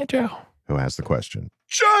 Andrew, who asked the question.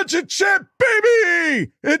 Championship,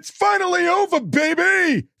 baby! It's finally over,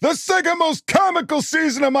 baby! The second most comical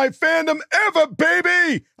season of my fandom ever,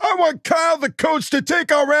 baby! I want Kyle, the coach, to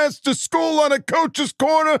take our ass to school on a coach's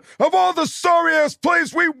corner of all the sorry-ass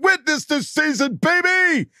plays we witnessed this season,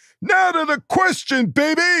 baby! Now to the question,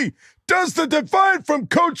 baby! Does the divide from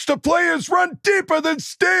coach to players run deeper than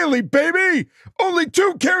Staley, baby? Only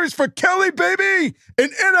 2 carries for Kelly, baby! An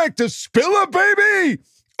inactive Spiller, baby!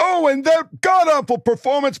 Oh, and that god-awful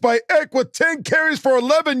performance by Eck with 10 carries for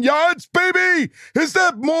 11 yards, baby! Is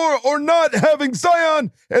that more or not having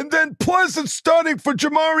Zion and then Pleasant starting for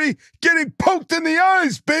Jamari getting poked in the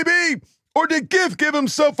eyes, baby? Or did Giff give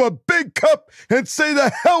himself a big cup and say the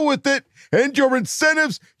hell with it and your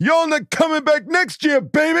incentives? Y'all not coming back next year,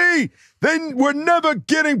 baby! They were never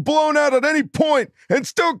getting blown out at any point and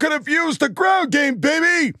still could have used the ground game,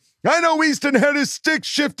 baby! I know Easton had his stick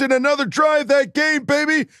shifted another drive that game,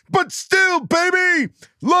 baby, but still, baby!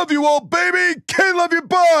 Love you all, baby! Can't love you,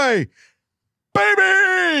 bye!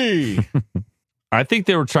 Baby! I think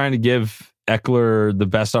they were trying to give Eckler the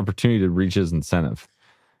best opportunity to reach his incentive.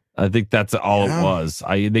 I think that's all it was.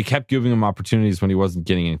 They kept giving him opportunities when he wasn't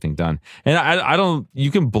getting anything done. And I don't,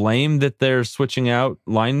 you can blame that they're switching out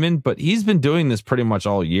linemen, but he's been doing this pretty much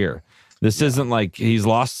all year. This isn't like he's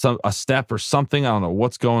lost a step or something. I don't know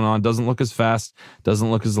what's going on. Doesn't look as fast.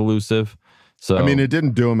 Doesn't look as elusive. So I mean, it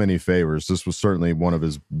didn't do him any favors. This was certainly one of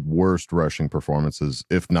his worst rushing performances,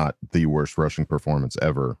 if not the worst rushing performance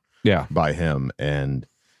ever. Yeah, by him. And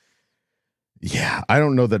yeah, I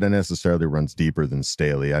don't know that it necessarily runs deeper than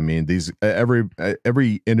Staley. I mean, these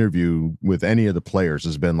every interview with any of the players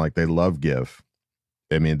has been like they love Giff.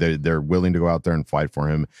 I mean, they're willing to go out there and fight for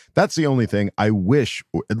him. That's the only thing. I wish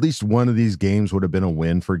at least one of these games would have been a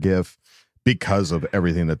win for Giff because of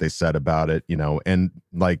everything that they said about it, you know, and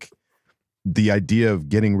like the idea of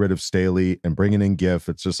getting rid of Staley and bringing in Giff.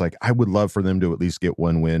 It's just like, I would love for them to at least get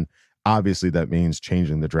one win. Obviously that means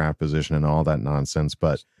changing the draft position and all that nonsense,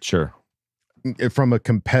 but sure. From a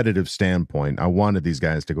competitive standpoint, I wanted these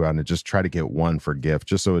guys to go out and just try to get one for Giff,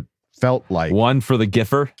 just so it felt like one for the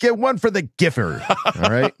Giffer. Get one for the Giffer. All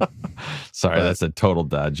right. Sorry, that's a total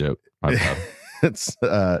dad joke. It's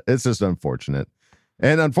just unfortunate.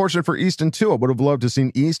 And unfortunate for Easton too. I would have loved to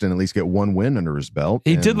seen Easton at least get one win under his belt.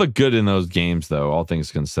 He did look good in those games though, all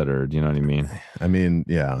things considered. You know what I mean? I mean,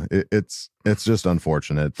 yeah, it's just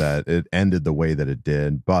unfortunate that it ended the way that it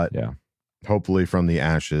did. But yeah, hopefully from the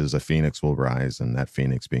ashes, a phoenix will rise, and that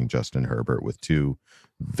phoenix being Justin Herbert with 2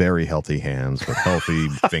 very healthy hands with healthy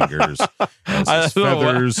fingers, his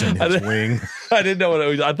feathers and his wing. I didn't know what it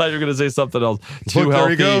was. I thought you were going to say something else. 2 Look,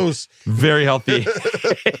 healthy, there he goes. Very healthy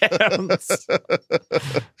hands.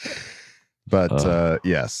 But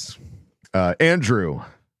yes, Andrew,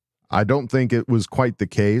 I don't think it was quite the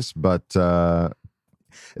case, but that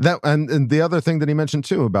and the other thing that he mentioned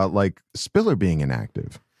too about like Spiller being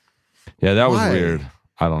inactive. Yeah, that was weird.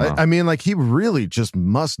 I don't know. I mean, like he really just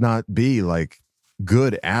must not be like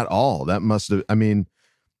good at all. That must have, I mean,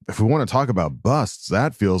 if we want to talk about busts,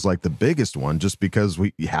 that feels like the biggest one just because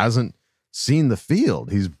he hasn't seen the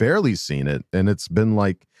field. He's barely seen it. And it's been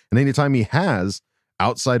like, and anytime he has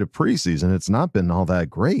outside of preseason, it's not been all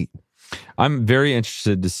that great. I'm very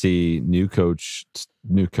interested to see new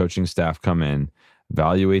coaching staff come in,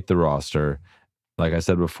 evaluate the roster. Like I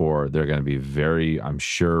said before, they're going to be very, I'm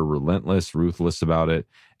sure, relentless, ruthless about it,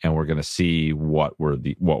 and we're going to see what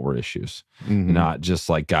were issues. Mm-hmm. Not just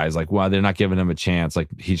like guys like, well, they're not giving him a chance. Like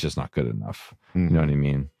he's just not good enough. Mm-hmm. You know what I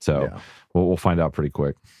mean? So yeah. we'll find out pretty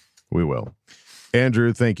quick. We will.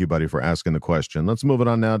 Andrew, thank you, buddy, for asking the question. Let's move it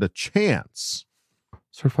on now to Chance.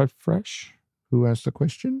 Certified Fresh. Who asked the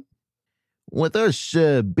question? With us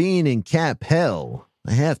being in cap hell,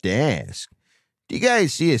 I have to ask. Do you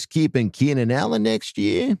guys see us keeping Keenan Allen next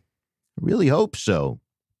year? I really hope so.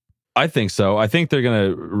 I think so. I think they're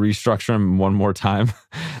going to restructure him one more time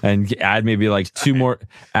and add maybe like 2 more,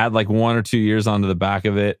 add like 1 or 2 years onto the back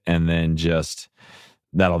of it. And then just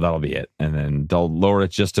that'll be it. And then they'll lower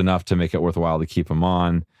it just enough to make it worthwhile to keep him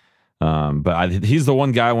on. But he's the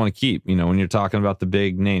one guy I want to keep. You know, when you're talking about the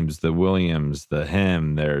big names, the Williams,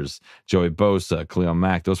 there's Joey Bosa, Khalil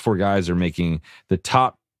Mack, those 4 guys are making the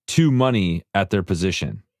top 2 money at their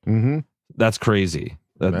position. Mm-hmm. That's crazy.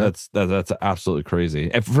 That's absolutely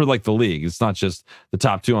crazy. And for like the league, it's not just the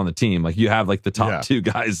top 2 on the team. Like you have like the top 2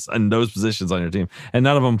 guys in those positions on your team, and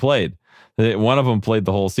none of them played. One of them played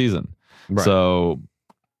the whole season. Right. So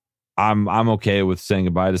I'm okay with saying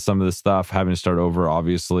goodbye to some of this stuff, having to start over,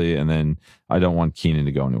 obviously. And then I don't want Keenan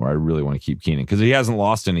to go anywhere. I really want to keep Keenan because he hasn't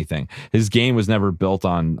lost anything. His game was never built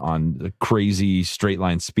on crazy straight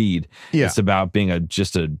line speed. Yeah. It's about being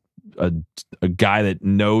just a guy that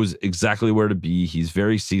knows exactly where to be. He's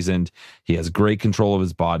very seasoned. He has great control of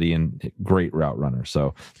his body and great route runner.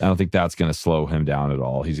 So I don't think that's going to slow him down at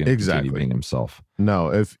all. He's going to continue being himself.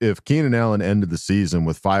 No, if Keenan Allen ended the season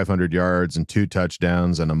with 500 yards and 2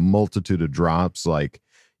 touchdowns and a multitude of drops, like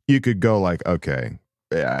you could go like, okay,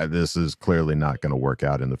 yeah, this is clearly not going to work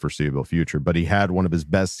out in the foreseeable future. But he had one of his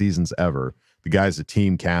best seasons ever. The guy's a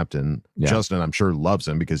team captain. Yeah. Justin, I'm sure, loves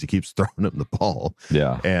him because he keeps throwing him the ball.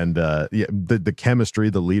 Yeah. And the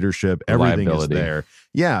chemistry, the leadership, everything is there.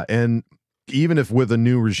 Yeah. And even if with a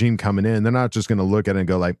new regime coming in, they're not just going to look at it and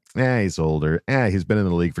go like, he's older. He's been in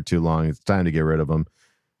the league for too long. It's time to get rid of him.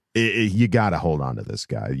 You got to hold on to this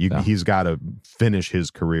guy. He's got to finish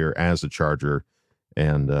his career as a Charger.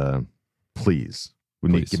 And please.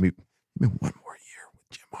 Give me 1 more year with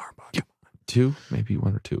Jim Harbaugh. 2, maybe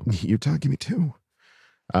 1 or 2. You're talking me 2.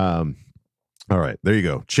 All right, there you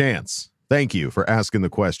go. Chance, thank you for asking the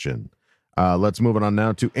question. Let's move on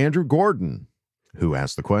now to Andrew Gordon, who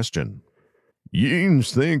asked the question. You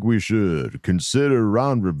think we should consider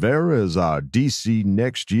Ron Rivera as our DC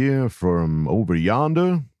next year from over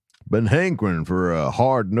yonder? Been hankering for a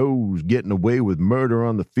hard-nosed getting away with murder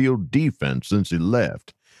on the field defense since he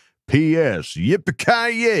left. P.S.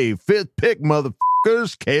 Yippee-ki-yay, 5th pick,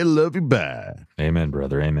 motherfuckers. K love you, bye. Amen,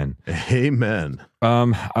 brother. Amen. Amen.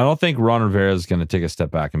 I don't think Ron Rivera is going to take a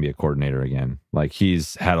step back and be a coordinator again. Like,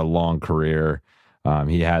 he's had a long career.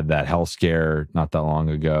 He had that health scare not that long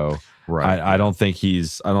ago. Right. I don't think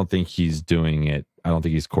he's doing it. I don't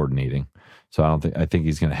think he's coordinating. So I think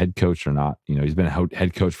he's going to head coach or not. You know, he's been a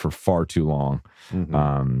head coach for far too long.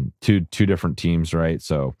 Mm-hmm. Two different teams, right?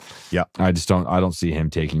 So yeah, I don't see him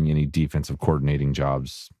taking any defensive coordinating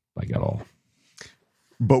jobs like at all.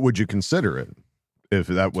 But would you consider it if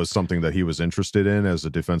that was something that he was interested in as a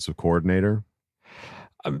defensive coordinator?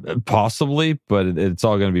 Possibly, but it's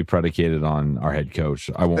all going to be predicated on our head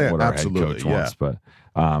coach. I want what our head coach wants, but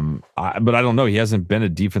I don't know. He hasn't been a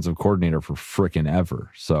defensive coordinator for frickin'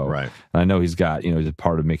 ever. So right. I know he's got, he's a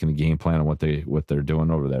part of making a game plan on what they're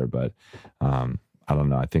doing over there, but I don't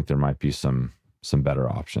know. I think there might be some better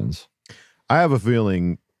options. I have a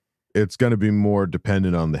feeling it's going to be more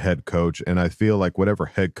dependent on the head coach, and I feel like whatever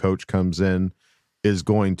head coach comes in is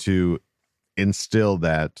going to instill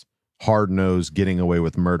that hard-nosed, getting away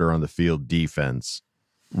with murder on the field defense,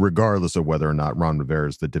 regardless of whether or not Ron Rivera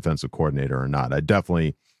is the defensive coordinator or not.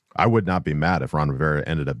 I would not be mad if Ron Rivera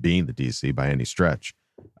ended up being the DC by any stretch.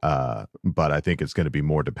 But I think it's going to be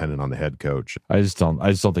more dependent on the head coach. I just don't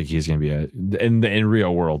think he's going to be in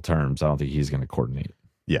real world terms. I don't think he's going to coordinate.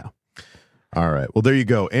 Yeah. All right. Well, there you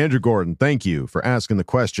go. Andrew Gordon, thank you for asking the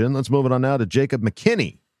question. Let's move it on now to Jacob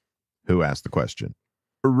McKinney, who asked the question.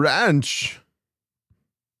 Ranch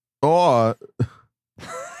or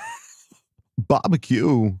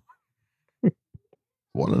barbecue?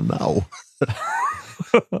 Want to know?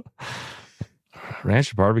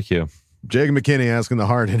 Ranch or barbecue? Jacob McKinney asking the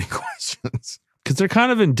hard-hitting questions. Because they're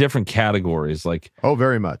kind of in different categories. Like, oh,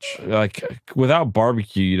 very much. Like, without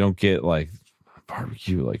barbecue, you don't get like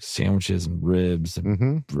barbecue, like sandwiches and ribs.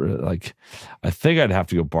 And like, I think I'd have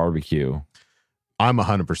to go barbecue. I'm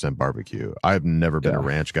 100% barbecue. I've never been a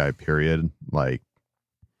ranch guy, period. Like,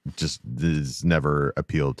 just this never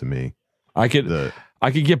appealed to me. I could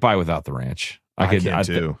get by without the ranch. I'd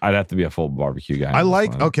have to be a full barbecue guy.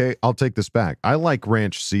 Okay, I'll take this back. I like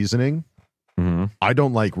ranch seasoning. Mm-hmm. I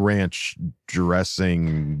don't like ranch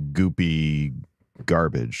dressing, goopy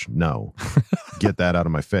garbage. No, get that out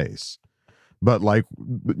of my face. But like,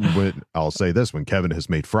 I'll say this: when Kevin has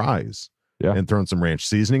made fries, and thrown some ranch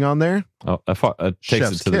seasoning on there,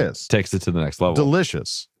 takes it to the next level.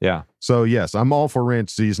 Delicious. Yeah. So yes, I'm all for ranch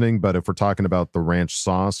seasoning, but if we're talking about the ranch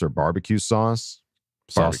sauce or barbecue sauce,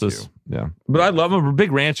 sauces, yeah. But I'm a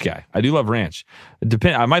big ranch guy. I do love ranch.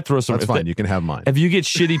 I might throw some. That's fine. You can have mine. If you get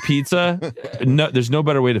shitty pizza, there's no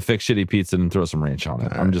better way to fix shitty pizza than throw some ranch on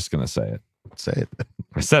it. I'm just gonna say it. Say it.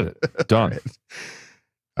 I said it. Done.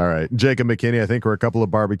 All right, Jacob McKinney, I think we're a couple of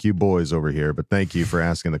barbecue boys over here, but thank you for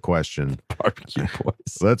asking the question. Barbecue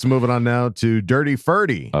boys. Let's move it on now to Dirty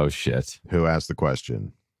Ferdy. Oh, shit. Who asked the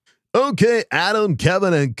question. Okay, Adam,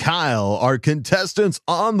 Kevin, and Kyle are contestants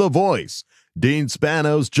on The Voice. Dean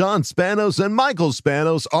Spanos, John Spanos, and Michael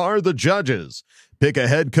Spanos are the judges. Pick a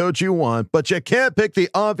head coach you want, but you can't pick the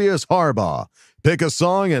obvious Harbaugh. Pick a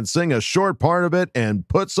song and sing a short part of it and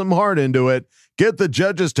put some heart into it. Get the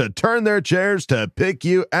judges to turn their chairs to pick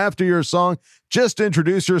you after your song. Just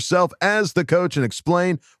introduce yourself as the coach and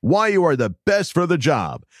explain why you are the best for the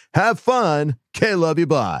job. Have fun. K love you.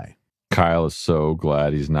 Bye. Kyle is so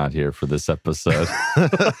glad he's not here for this episode.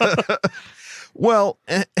 Well,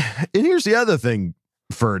 and here's the other thing,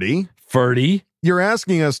 Ferdy. Ferdy? You're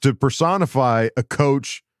asking us to personify a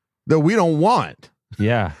coach that we don't want.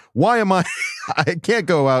 Yeah. Why am I can't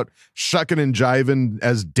go out shucking and jiving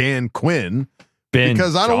as Dan Quinn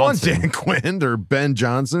because I don't want Dan Quinn or Ben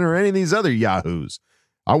Johnson or any of these other yahoos.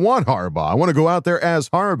 I want Harbaugh. I want to go out there as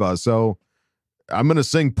Harbaugh. So I'm going to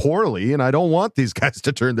sing poorly, and I don't want these guys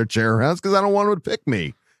to turn their chair around because I don't want them to pick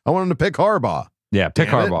me. I want them to pick Harbaugh. Yeah, pick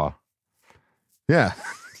Damn Harbaugh. It. Yeah.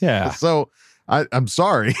 Yeah. So I'm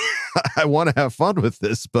sorry. I want to have fun with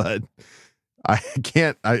this, but I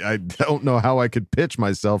can't. I don't know how I could pitch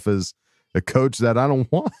myself as a coach that I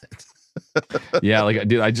don't want. Yeah, like,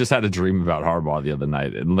 dude, I just had a dream about Harbaugh the other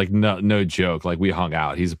night, and like, no joke, like, we hung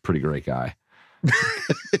out. He's a pretty great guy.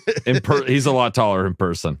 He's a lot taller in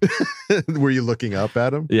person. Were you looking up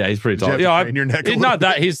at him? Yeah, he's pretty tall. Yeah, I'm your neck not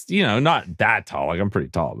that he's not that tall. Like, I'm pretty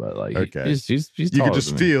tall, but like, okay, he's you taller could just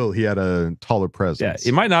than feel me. he had a taller presence. Yeah,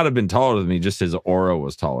 he might not have been taller than me. Just his aura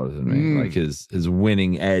was taller than me. Like his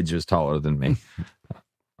winning edge was taller than me.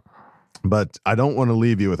 But I don't want to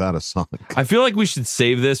leave you without a song. I feel like we should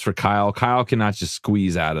save this for Kyle. Kyle cannot just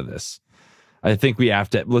squeeze out of this. I think we have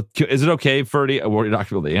to. Look, is it okay, Ferdy? We're not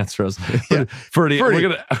going to be able to answer us. Yeah. Ferdy, we're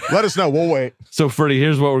gonna let us know. We'll wait. So, Ferdy,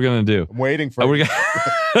 here's what we're gonna do. I'm waiting for. We're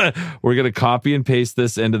gonna copy and paste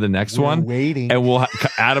this into the next one. Waiting, and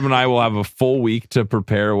Adam and I will have a full week to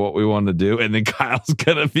prepare what we want to do, and then Kyle's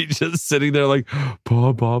gonna be just sitting there like,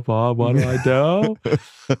 "What do I do?"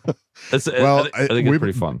 I think it's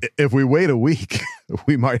pretty fun. If we wait a week,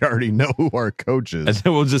 we might already know who our coach is, and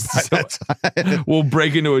then we'll just we'll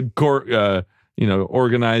break into a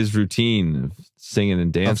organized routine of singing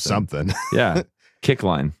and dancing of something. Yeah, kick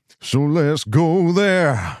line. So let's go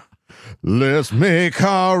there. Let's make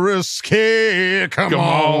our escape. Come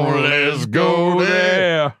on, let's go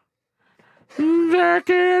there. I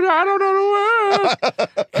don't know the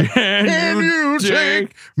words. Can you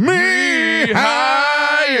take me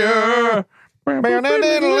higher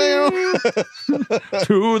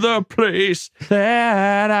to the place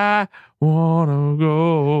that I want to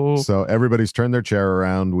go? So everybody's turned their chair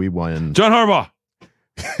around. We win. John Harbaugh.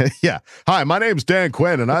 Yeah. Hi, my name's Dan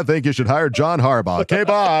Quinn, and I think you should hire John Harbaugh. Okay,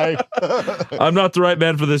 bye. I'm not the right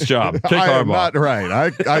man for this job. Take I Harbaugh. am not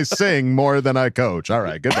right. I sing more than I coach. All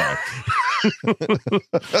right, goodbye.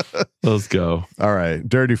 Let's go. All right,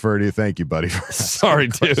 Dirty Ferdy, thank you, buddy. Sorry,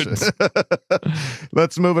 dude.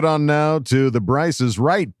 Let's move it on now to the Bryce is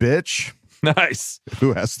Right, bitch. Nice.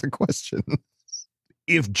 Who asked the question?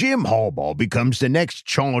 If Jim Harbaugh becomes the next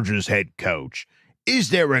Chargers head coach, is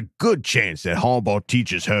there a good chance that Harbaugh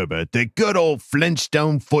teaches Herbert the good old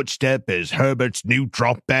Flintstone footstep as Herbert's new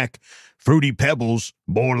drop back? Fruity Pebbles,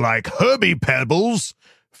 more like Herbie Pebbles.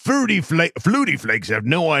 Fluty Flakes have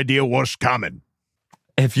no idea what's coming.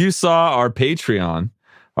 If you saw our Patreon,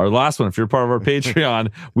 our last one, if you're part of our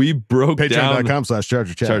Patreon, we broke down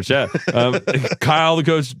Patreon.com/Charger Chat. Kyle, the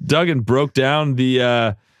coach, Duggan broke down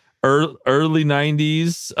the early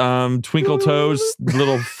 90s Twinkle Toes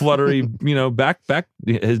little fluttery, back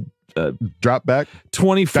his drop back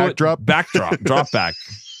 20-foot backdrop drop back.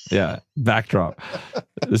 Yeah, backdrop.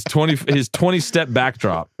 His 20-step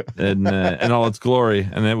backdrop in all its glory,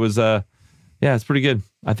 and it was it's pretty good.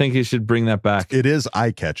 I think he should bring that back. It is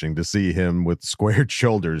eye-catching to see him with squared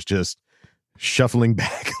shoulders just shuffling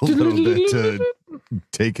back a little bit to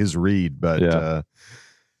take his read, but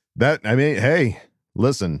hey,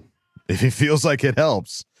 listen, if he feels like it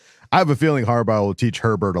helps, I have a feeling Harbaugh will teach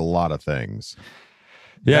Herbert a lot of things.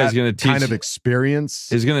 Yeah, he's going to teach kind of experience.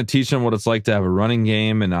 He's going to teach him what it's like to have a running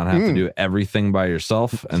game and not have to do everything by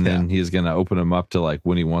yourself. And then he's going to open him up to, like,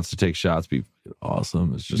 when he wants to take shots, be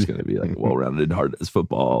awesome. It's just going to be like well-rounded, hard as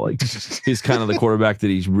football. Like, he's kind of the quarterback that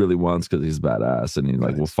he really wants because he's badass, and he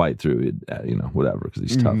will fight through it, whatever, because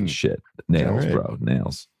he's tough as shit. Nails, bro,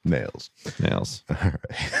 nails. All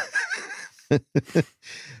right.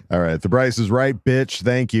 All right. The Bryce is Right, bitch.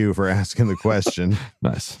 Thank you for asking the question.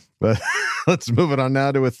 Nice. But let's move it on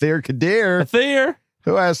now to Athir Kadir. Athir,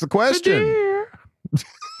 who asked the question.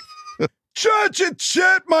 Judge and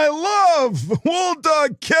Chet, my love. Wool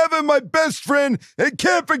Dog Kevin, my best friend. And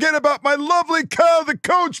can't forget about my lovely Kyle, the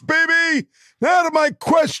coach, baby. Now to my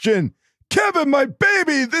question. Kevin, my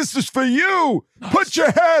baby, this is for you. Put your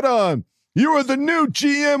hat on. You are the new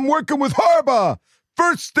GM working with Harbaugh.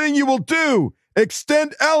 First thing you will do,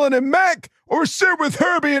 extend Allen and Mac, or sit with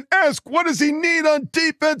Herbie and ask, what does he need on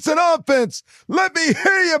defense and offense? Let me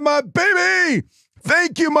hear you, my baby.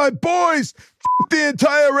 Thank you, my boys. F the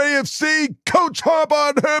entire AFC. Coach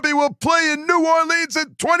Harbaugh and Herbie will play in New Orleans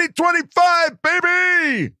in 2025,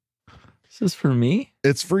 baby. This is for me?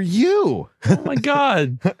 It's for you. Oh, my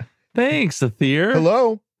God. Thanks, Athir.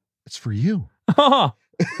 Hello. It's for you. Oh,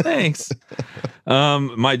 thanks. All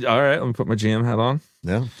right, let me put my GM hat on.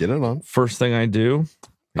 Yeah, get it on. First thing I do,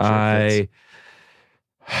 I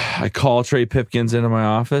call Trey Pipkins into my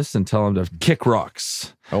office and tell him to kick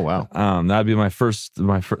rocks. Oh, wow. That'd be my first.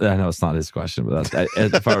 I know it's not his question, but that's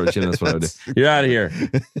if I were GM, that's what I would do. You're out of here.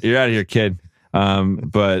 You're out of here, kid.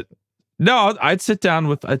 But no, I'd sit down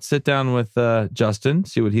with Justin,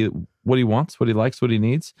 see what he wants, what he likes, what he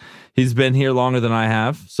needs. He's been here longer than I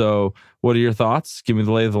have. So what are your thoughts? Give me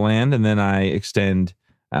the lay of the land. And then I extend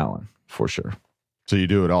Allen for sure. So you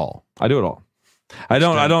do it all. I do it all. I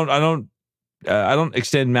don't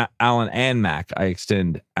extend Allen and Mac. I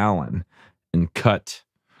extend Allen and cut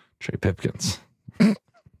Trey Pipkins.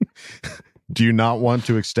 Do you not want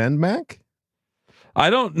to extend Mac? I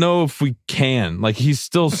don't know if we can. Like, he's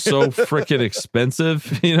still so freaking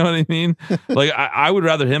expensive. You know what I mean? Like, I would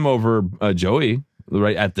rather him over Joey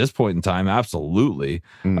right at this point in time. Absolutely.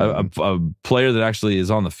 Mm-hmm. A player that actually is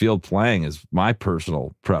on the field playing is my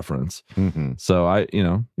personal preference. Mm-hmm. So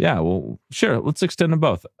well, sure. Let's extend them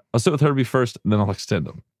both. I'll sit with Herbie first, and then I'll extend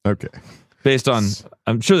them. Okay. Based on,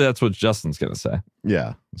 I'm sure that's what Justin's going to say.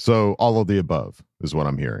 Yeah. So all of the above is what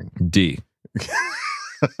I'm hearing. D.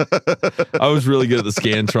 I was really good at the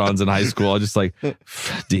Scantrons in high school. I just like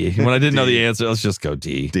D. When I didn't know the answer, let's just go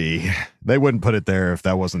D. D. They wouldn't put it there if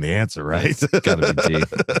that wasn't the answer, right? It's gotta be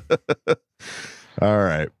D. All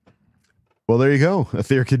right. Well, there you go.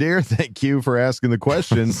 Athir Kadir, thank you for asking the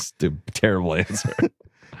question. Terrible answer.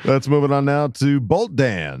 Let's move it on now to Bolt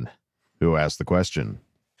Dan, who asked the question.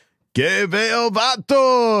 Que veo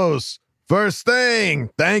vatos! First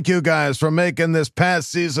thing, thank you guys for making this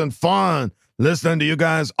past season fun. Listening to you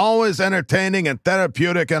guys, always entertaining and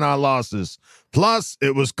therapeutic in our losses. Plus,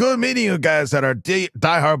 it was good meeting you guys at our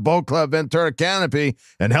diehard Boat Club Ventura Canopy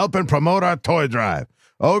and helping promote our toy drive.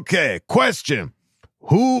 Okay, question.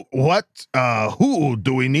 Who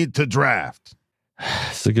do we need to draft?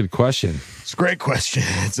 It's a good question. It's a great question.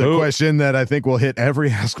 It's a question that I think will hit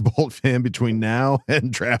every Ask Bolt fan between now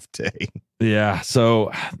and draft day. Yeah,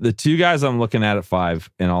 so the two guys I'm looking at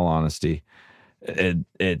 5, in all honesty,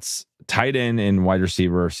 it's tight end and wide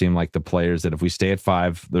receiver seem like the players that if we stay at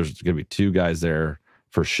 5, there's going to be 2 guys there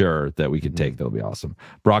for sure that we could take. That'll be awesome.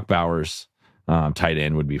 Brock Bowers, tight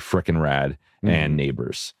end would be freaking rad, and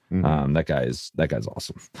Neighbors. That guy's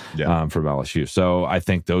awesome. Yeah. From LSU. So I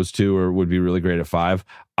think those 2 would be really great at 5.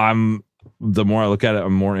 The more I look at it,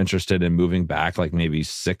 I'm more interested in moving back, like maybe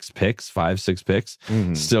 6 picks, 5-6 picks,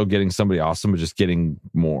 still getting somebody awesome, but just getting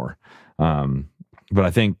more. But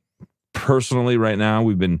I think personally right now,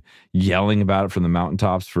 we've been yelling about it from the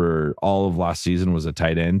mountaintops for all of last season was a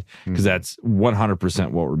tight end, because that's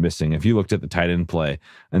 100% what we're missing. If you looked at the tight end play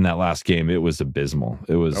in that last game, it was abysmal.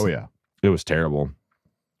 It was, it was terrible.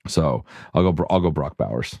 So I'll go Brock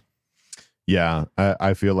Bowers. Yeah,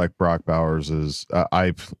 I feel like Brock Bowers is,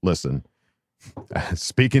 listen,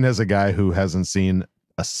 speaking as a guy who hasn't seen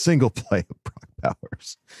a single play of Brock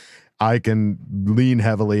Bowers, I can lean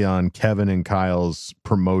heavily on Kevin and Kyle's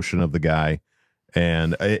promotion of the guy,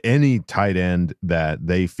 and any tight end that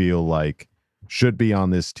they feel like should be on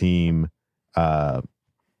this team,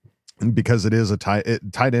 because it is tight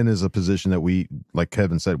end is a position that we, like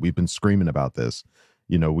Kevin said, we've been screaming about this.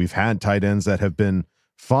 You know, we've had tight ends that have been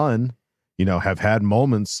fun, you know, have had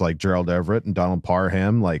moments like Gerald Everett and Donald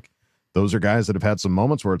Parham. Like, those are guys that have had some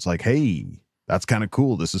moments where it's like, hey, that's kind of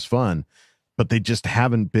cool. This is fun. But they just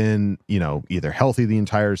haven't been, you know, either healthy the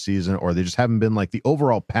entire season, or they just haven't been like the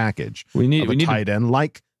overall package of a tight end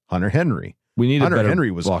like Hunter Henry. Hunter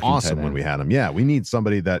Henry was awesome when we had him. Yeah, we need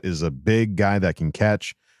somebody that is a big guy that can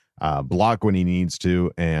catch, block when he needs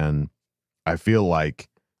to. And I feel like,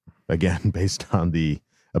 again, based on the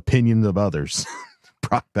opinions of others,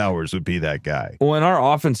 Brock Bowers would be that guy. Well, and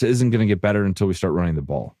our offense isn't going to get better until we start running the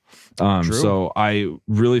ball. So I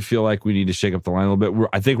really feel like we need to shake up the line a little bit.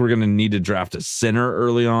 I think we're going to need to draft a center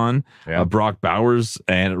early on, Brock Bowers,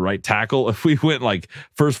 and right tackle. If we went like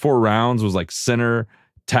first 4 rounds was like center,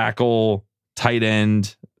 tackle, tight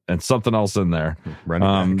end, and something else in there.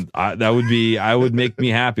 That would make me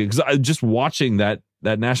happy, because just watching that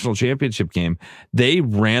that national championship game, they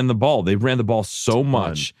ran the ball. They ran the ball so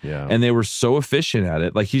much, and they were so efficient at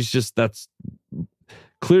it. Like that's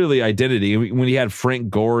clearly identity. When he had Frank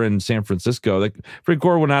Gore in San Francisco, like Frank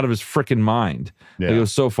Gore went out of his freaking mind. Like, it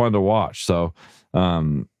was so fun to watch. So I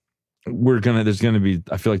feel like there's gonna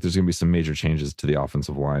be some major changes to the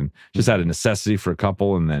offensive line, just out of necessity for a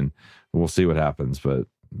couple, and then we'll see what happens. But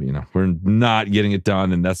we're not getting it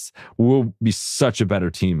done, and we'll be such a better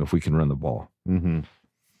team if we can run the ball. All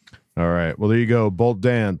right, well, there you go, Bolt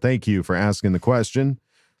Dan, thank you for asking the question.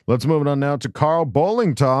 Let's move it on now to Carl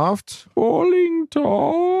Bollingtoft.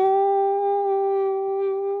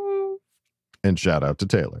 And shout out to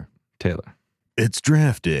Taylor. It's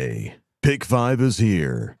draft day. Pick 5 is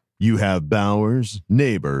here. You have Bowers,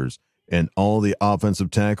 Neighbors, and all the offensive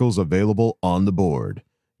tackles available on the board.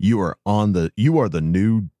 You are the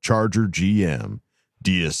new Charger GM.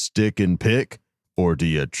 Do you stick and pick, or do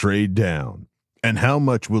you trade down? And how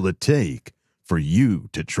much will it take for you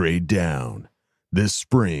to trade down? This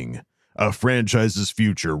spring, a franchise's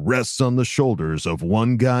future rests on the shoulders of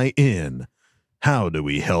one guy in. How do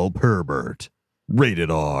we help Herbert? Rated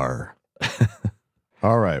R.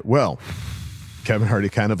 All right, well, Kevin already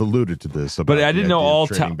kind of alluded to this, but I didn't know all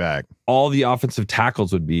the offensive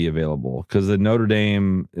tackles would be available, because the Notre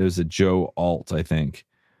Dame, it was a Joe Alt, I think.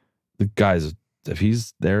 The guy's, if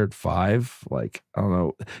he's there at 5, like, I don't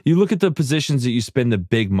know. You look at the positions that you spend the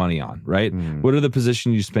big money on, right? What are the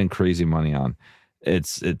positions you spend crazy money on?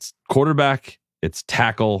 It's quarterback, it's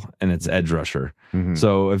tackle, and it's edge rusher.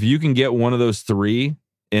 So if you can get one of those 3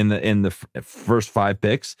 in the first 5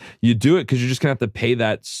 picks, you do it, because you're just gonna have to pay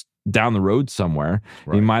that down the road somewhere.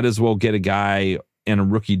 Right. You might as well get a guy in a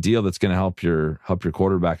rookie deal that's going to help your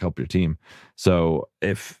quarterback, help your team. So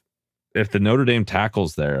if the Notre Dame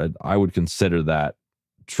tackle's there, I would consider that,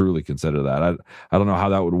 truly consider that. I don't know how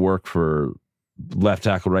that would work for left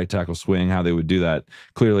tackle, right tackle swing, how they would do that.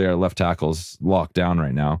 Clearly our left tackle's locked down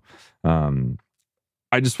right now.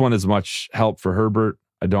 I just want as much help for Herbert.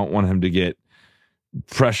 I don't want him to get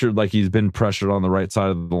pressured like he's been pressured on the right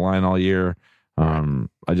side of the line all year. We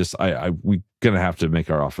gonna have to make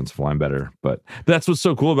our offensive line better, but that's what's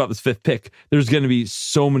so cool about this 5th pick. There's gonna be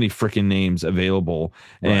so many freaking names available,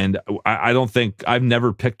 and I don't think I've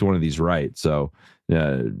never picked one of these right. So,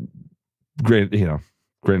 grain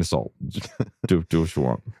of salt. do what you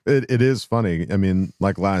want. It is funny. I mean,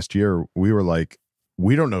 like last year, we were like,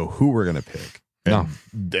 we don't know who we're gonna pick,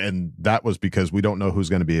 and that was because we don't know who's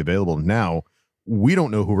going to be available. Now we don't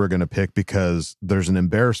know who we're going to pick, because there's an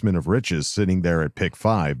embarrassment of riches sitting there at pick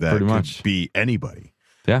 5 that could be anybody.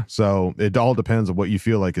 Yeah. So it all depends on what you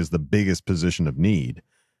feel like is the biggest position of need,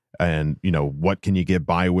 and what can you get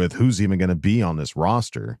by with? Who's even going to be on this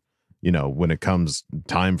roster? When it comes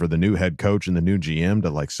time for the new head coach and the new GM to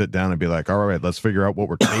like sit down and be like, all right, let's figure out what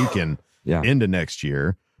we're taking into next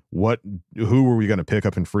year. Who are we going to pick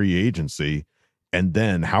up in free agency? And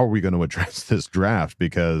then how are we going to address this draft?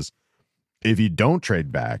 Because if you don't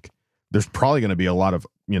trade back, there's probably going to be a lot of,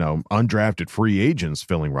 undrafted free agents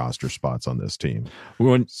filling roster spots on this team.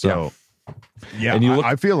 And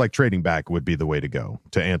I feel like trading back would be the way to go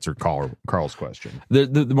to answer Carl's question.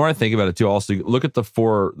 The more I think about it too, also look at the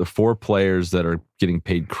four players that are getting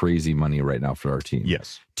paid crazy money right now for our team.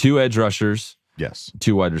 Yes. 2 edge rushers. Yes.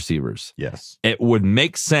 2 wide receivers. Yes. It would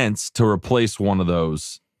make sense to replace one of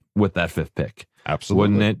those with that 5th pick. Absolutely.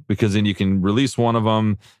 Wouldn't it? Because then you can release one of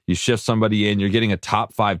them, you shift somebody in, you're getting a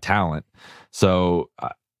top 5 talent. So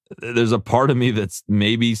there's a part of me that's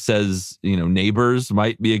maybe says, Neighbors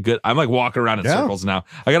might be a good, I'm like walking around in circles now.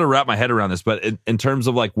 I got to wrap my head around this, but in terms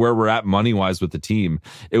of like where we're at money wise with the team,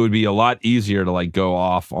 it would be a lot easier to like go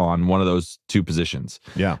off on one of those 2 positions.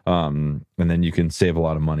 Yeah. And then you can save a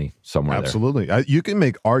lot of money somewhere. Absolutely. You can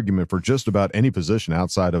make argument for just about any position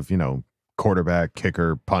outside of, quarterback,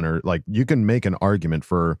 kicker, punter. Like you can make an argument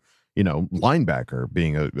for, linebacker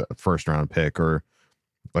being a first round pick, or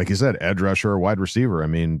like you said, edge rusher or wide receiver. I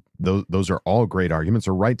mean, those are all great arguments.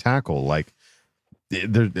 Or right tackle. Like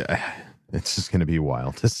it's just going to be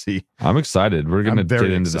wild to see. I'm excited. We're going to get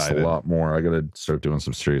into this a lot more. I got to start doing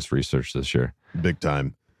some serious research this year. Big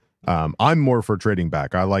time. I'm more for trading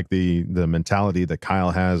back. I like the mentality that Kyle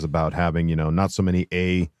has about having, not so many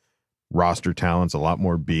A roster talents, a lot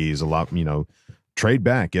more B's, a lot, trade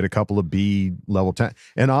back, get a couple of B level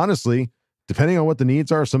and honestly, depending on what the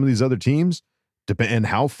needs are, some of these other teams, and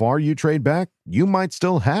how far you trade back, you might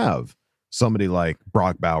still have somebody like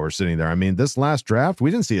Brock Bowers sitting there. I mean, this last draft,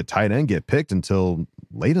 we didn't see a tight end get picked until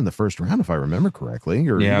late in the first round, if I remember correctly,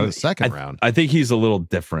 or even the second round. I think he's a little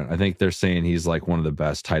different. I think they're saying he's like one of the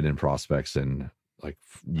best tight end prospects in like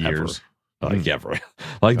years. Ever. like ever.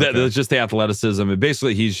 Like that. That's just the athleticism. And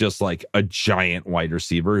basically, he's just like a giant wide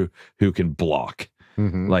receiver who can block,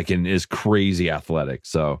 like, and is crazy athletic.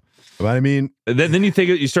 So, but I mean, then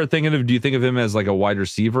you start thinking of, do you think of him as like a wide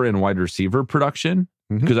receiver in wide receiver production?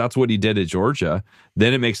 Because that's what he did at Georgia.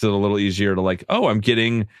 Then it makes it a little easier to like, oh, I'm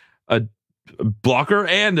getting a blocker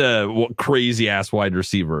and a crazy ass wide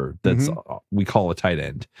receiver that's we call a tight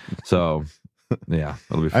end. So yeah,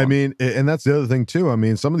 that'll be fun. I mean, and that's the other thing too. I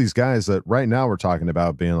mean, some of these guys that right now we're talking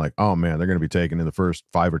about being like, oh man, they're going to be taken in the first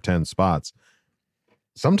 5 or 10 spots.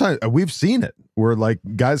 Sometimes we've seen it where like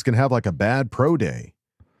guys can have like a bad pro day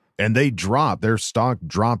and their stock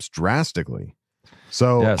drops drastically.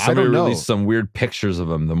 So yeah, I don't know. Released some weird pictures of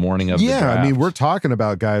him the morning of the draft. I mean, we're talking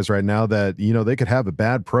about guys right now that, you know, they could have a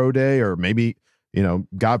bad pro day, or maybe, you know,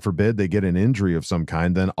 God forbid they get an injury of some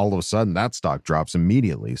kind. Then all of a sudden that stock drops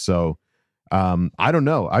immediately. So I don't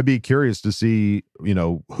know. I'd be curious to see, you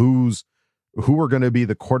know, who are going to be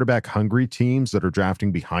the quarterback hungry teams that are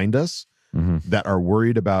drafting behind us that are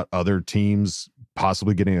worried about other teams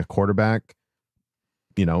possibly getting a quarterback,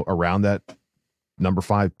 you know, around that number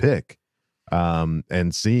 5 pick.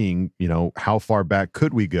 And seeing, you know, how far back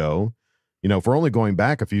could we go? You know, if we're only going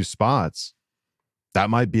back a few spots, that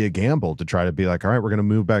might be a gamble to try to be like, all right, we're going to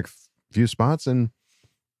move back a few spots, and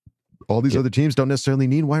all these other teams don't necessarily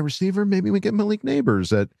need wide receiver. Maybe we get Malik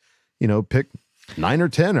Neighbors at, you know, pick 9 or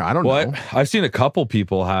 10, or I don't know. I've seen a couple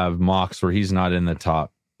people have mocks where he's not in the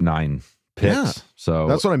top 9 picks. Yeah, so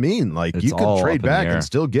that's what I mean. Like, you could trade back and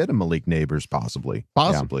still get a Malik Neighbors, possibly.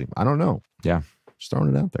 Yeah. I don't know. Yeah, just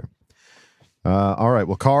throwing it out there. All right.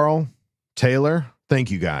 Well, Carl, Taylor,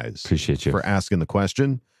 thank you guys. Appreciate you for asking the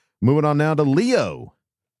question. Moving on now to Leo,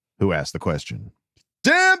 who asked the question.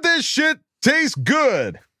 Damn, this shit tastes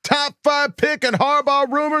good. Top 5 pick and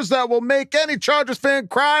Harbaugh rumors that will make any Chargers fan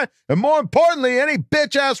cry, and more importantly, any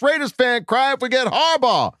bitch-ass Raiders fan cry if we get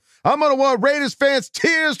Harbaugh. I'm going to want Raiders fans'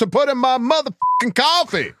 tears to put in my motherfucking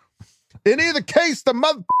coffee. In either case, the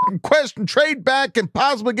motherfucking question, trade back and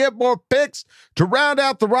possibly get more picks to round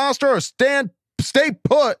out the roster, or stay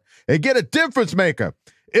put and get a difference maker.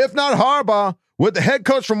 If not Harbaugh, would the head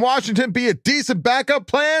coach from Washington be a decent backup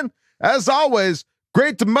plan? As always,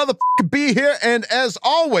 great to motherfucking be here, and as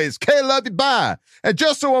always, K love you, bye. And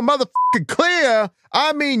just so I'm motherfucking clear,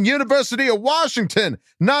 I mean University of Washington,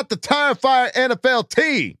 not the Tire Fire NFL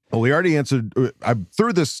team. Well, we already answered. I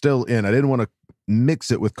threw this still in. I didn't want to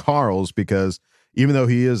mix it with Carl's, because even though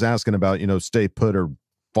he is asking about, you know, stay put or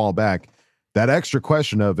fall back, that extra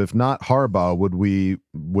question of, if not Harbaugh,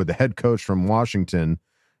 would the head coach from Washington,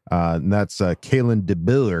 and that's Kalen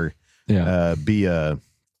DeBiller, be a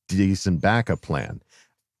decent backup plan?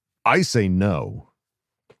 I say no.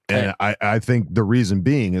 And I think the reason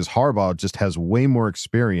being is Harbaugh just has way more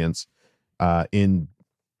experience in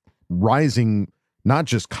rising not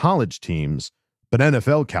just college teams, but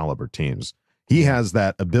NFL caliber teams. He has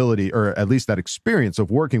that ability, or at least that experience, of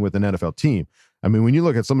working with an NFL team. I mean, when you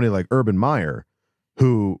look at somebody like Urban Meyer,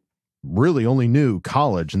 who really only knew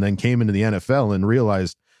college and then came into the NFL and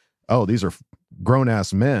realized, oh, these are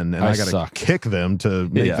grown-ass men, and I got to kick them to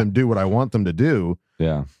make them do what I want them to do.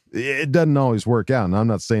 Yeah. It doesn't always work out. And I'm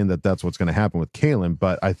not saying that that's what's going to happen with Kalen,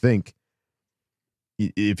 but I think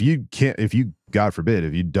if you, God forbid,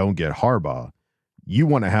 if you don't get Harbaugh, you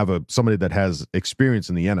want to have somebody that has experience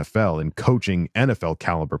in the NFL and coaching NFL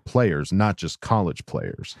caliber players, not just college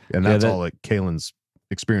players. And that's all that Kalen's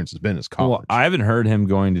experience has been, is college. Well, I haven't heard him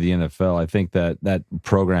going to the NFL. I think that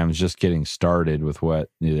program is just getting started with what,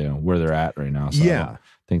 you know, where they're at right now. So I don't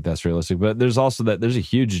think that's realistic. But there's also there's a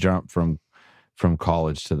huge jump from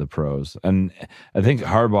college to the pros. And I think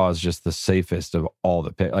Harbaugh is just the safest of all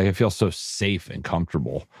the picks. Like, I feel so safe and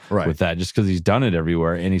comfortable with that, just because he's done it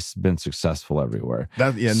everywhere and he's been successful everywhere.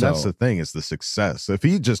 And that's the thing, is the success. If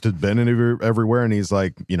he just had been everywhere and he's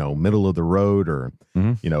like, you know, middle of the road, or,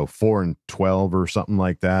 you know, 4-12 or something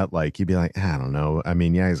like that, like, he'd be like, I don't know. I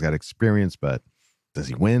mean, yeah, he's got experience, but does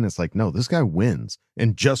he win? It's like, no, this guy wins,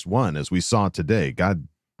 and just won, as we saw today.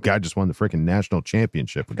 Guy just won the freaking national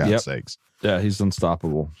championship, for God's sakes. Yeah, he's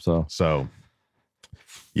unstoppable. So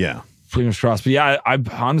yeah, fingers crossed. But yeah, I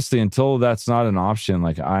honestly, until that's not an option,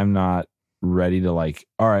 like, I'm not ready to, like,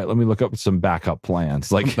 all right, let me look up some backup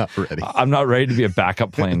plans. Like, I'm not ready to be a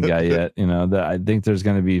backup plan guy yet. You know, that I think there's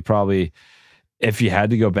going to be, probably, if you had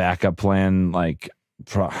to go backup plan, like,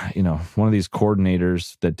 you know, one of these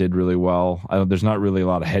coordinators that did really well. There's not really a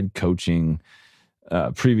lot of head coaching,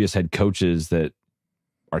 previous head coaches that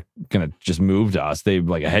are going to just move to us. They've,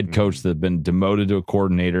 like, a head coach that's been demoted to a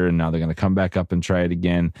coordinator, and now they're going to come back up and try it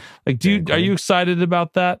again. Like, are you excited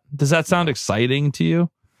about that? Does that sound exciting to you?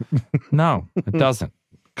 No, it doesn't.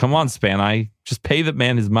 Come on, Spanai. Just pay the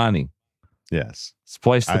man his money. Yes.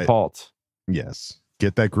 Splice the fault. Yes.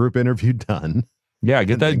 Get that group interview done. Yeah,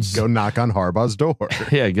 get that. Go knock on Harbaugh's door.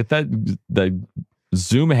 Yeah, get that the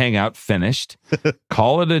Zoom hangout finished.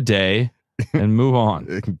 Call it a day and move on.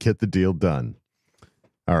 Get the deal done.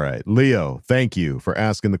 All right. Leo, thank you for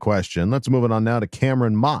asking the question. Let's move it on now to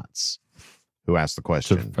Cameron Motz, who asked the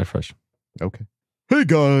question. Fresh. Okay. Hey,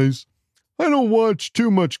 guys. I don't watch too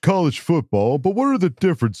much college football, but what are the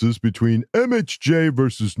differences between MHJ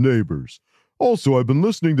versus Neighbors? Also, I've been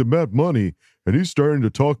listening to Matt Money, and he's starting to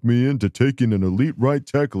talk me into taking an elite right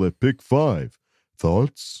tackle at pick 5.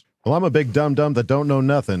 Thoughts? Well, I'm a big dum-dum that don't know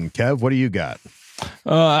nothing. Kev, what do you got?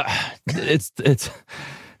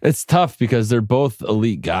 It's tough because they're both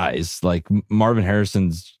elite guys. Like Marvin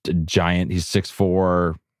Harrison's a giant. He's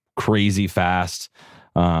 6'4", crazy fast,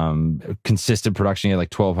 consistent production. He had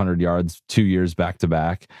like 1,200 yards 2 years back to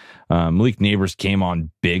back. Malik Neighbors came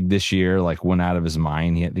on big this year, like went out of his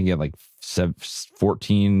mind. I think he had like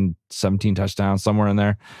 14, 17 touchdowns, somewhere in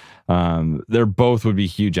there. They're both would be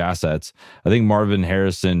huge assets. I think Marvin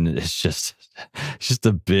Harrison is just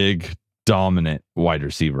a big, dominant wide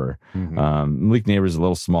receiver. Malik Neighbors is a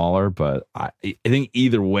little smaller, but I think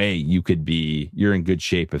either way you're in good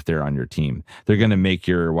shape if they're on your team. They're going to make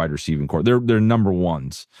your wide receiving core. They're number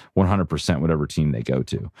ones 100% whatever team they go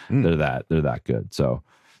to. They're that good. So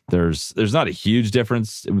there's not a huge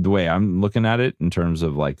difference the way I'm looking at it in terms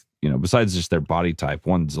of like, besides just their body type.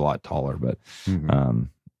 One's a lot taller, but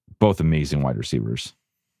both amazing wide receivers.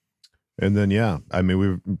 And then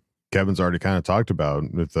Kevin's already kind of talked about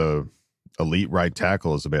if the elite right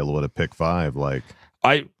tackle is available at pick 5. Like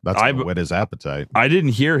that's gonna whet his appetite. I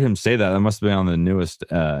didn't hear him say that. That must have been on the newest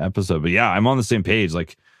episode. But yeah, I'm on the same page.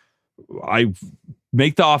 Like I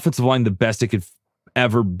make the offensive line the best it could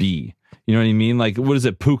ever be. You know what I mean? Like, what is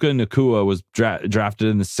it? Puka Nacua was drafted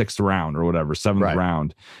in the 6th round or whatever, 7th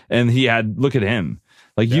round. And look at him.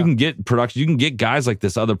 Like you can get production. You can get guys like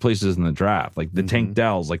this other places in the draft, like the Tank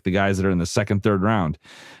Dells, like the guys that are in the 2nd, 3rd round.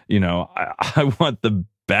 I want the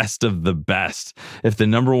best of the best. If the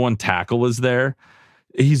number 1 tackle is there,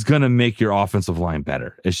 he's going to make your offensive line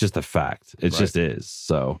better. It's just a fact. It just is.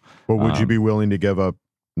 So, but would you be willing to give up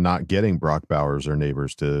not getting Brock Bowers or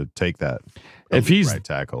Neighbors to take that if he's right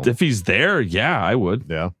tackle? If he's there, yeah, I would.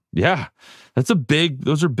 Yeah.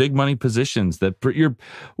 Those are big money positions that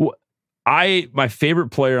my favorite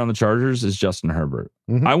player on the Chargers is Justin Herbert.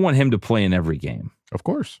 I want him to play in every game. Of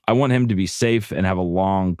course. I want him to be safe and have a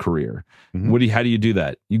long career. How do you do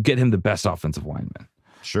that? You get him the best offensive lineman.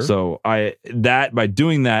 Sure. So by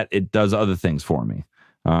doing that, it does other things for me.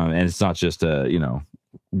 And it's not just a,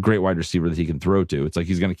 great wide receiver that he can throw to. It's like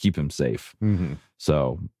he's going to keep him safe.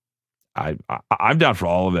 So I'm down for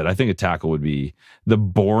all of it. I think a tackle would be the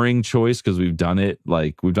boring choice because we've done it.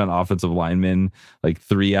 Like we've done offensive linemen like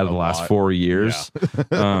 3 out of the last 4 years.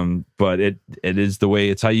 But it is the way.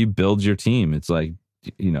 It's how you build your team. It's like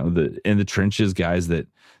in the trenches, guys that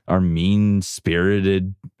are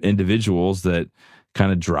mean-spirited individuals that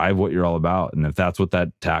kind of drive what you're all about. And if that's what that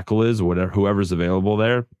tackle is, whoever's available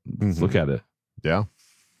there, let's look at it. Yeah.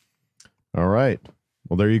 All right.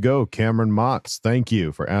 Well, there you go. Cameron Motz, thank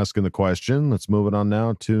you for asking the question. Let's move it on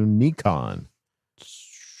now to Nikon,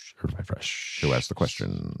 who asked the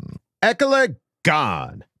question. Eckler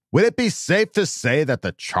gone. Would it be safe to say that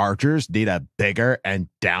the Chargers need a bigger and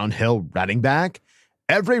downhill running back?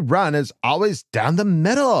 Every run is always down the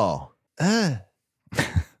middle. I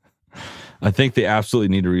think they absolutely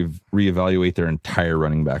need to reevaluate their entire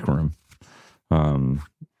running back room.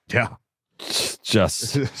 Yeah.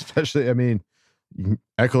 Just especially,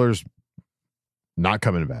 Eckler's not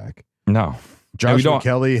coming back. No. Joshua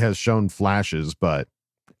Kelly has shown flashes,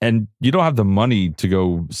 and you don't have the money to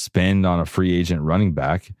go spend on a free agent running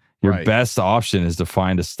back. Your best option is to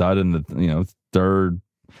find a stud in the 2nd, 3rd,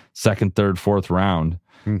 4th round.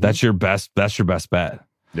 That's your best bet.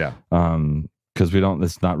 Yeah. Because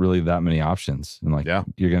it's not really that many options. And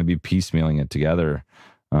you're going to be piecemealing it together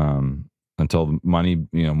until money,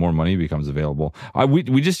 more money becomes available.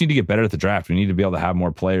 We just need to get better at the draft. We need to be able to have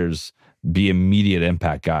more players be immediate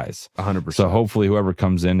impact guys. 100%. So hopefully whoever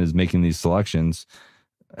comes in is making these selections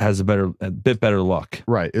has a bit better luck.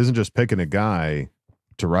 Right. Isn't just picking a guy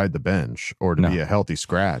to ride the bench or to be a healthy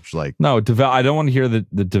scratch. I don't want to hear the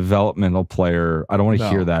developmental player. I don't want to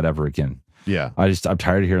hear that ever again. Yeah. I'm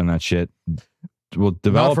tired of hearing that shit. We'll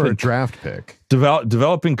develop not for a draft pick.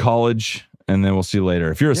 Develop in college, and then we'll see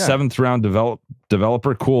later. If you're a 7th round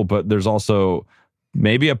developer, cool. But there's also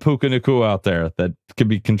maybe a Puka Nacua out there that could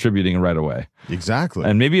be contributing right away. Exactly.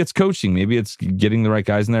 And maybe it's coaching. Maybe it's getting the right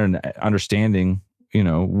guys in there and understanding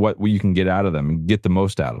what you can get out of them and get the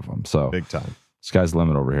most out of them. So big time. Sky's the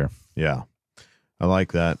limit over here. Yeah. I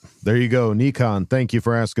like that. There you go. Nikon, thank you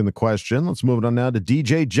for asking the question. Let's move it on now to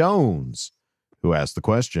DJ Jones, who asked the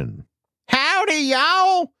question. Howdy,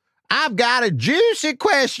 y'all. I've got a juicy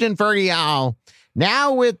question for y'all.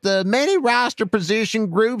 Now, with the many roster position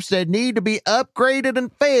groups that need to be upgraded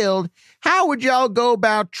and filled, how would y'all go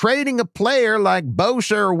about trading a player like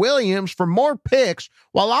Bosa or Williams for more picks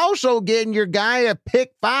while also getting your guy a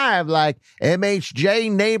pick 5 like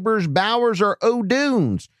MHJ, Neighbors, Bowers, or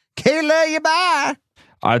O'Dunes? Kayla, you bye.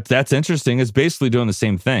 That's interesting. It's basically doing the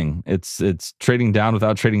same thing. It's trading down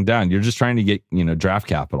without trading down. You're just trying to get draft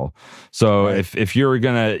capital. So if you're not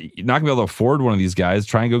gonna be able to afford one of these guys,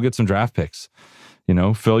 try and go get some draft picks.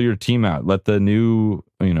 Fill your team out. Let the new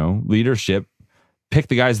leadership pick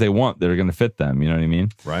the guys they want that are going to fit them. You know what I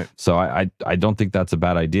mean? Right. So I don't think that's a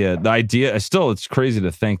bad idea. The idea it's crazy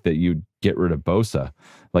to think that you'd get rid of Bosa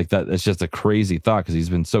like that. It's just a crazy thought because he's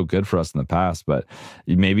been so good for us in the past. But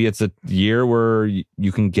maybe it's a year where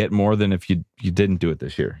you can get more than if you didn't do it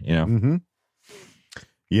this year. Mm-hmm.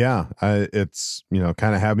 Yeah, it's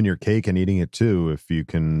kind of having your cake and eating it too. If you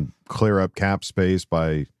can clear up cap space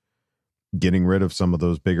by getting rid of some of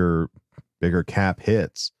those bigger cap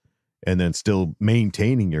hits and then still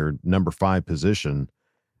maintaining your number 5 position.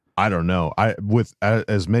 I don't know. With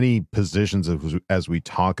as many positions as we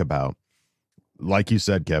talk about, like you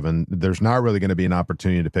said, Kevin, there's not really going to be an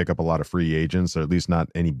opportunity to pick up a lot of free agents, or at least not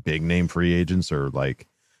any big name free agents or like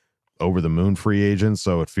over the moon free agents.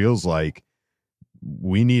 So it feels like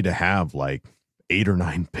we need to have like 8 or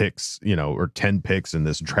 9 picks, or 10 picks in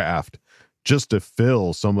this draft just to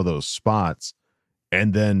fill some of those spots,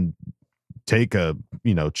 and then take a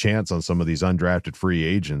chance on some of these undrafted free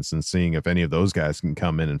agents and seeing if any of those guys can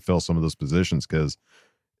come in and fill some of those positions. Because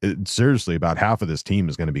seriously, about half of this team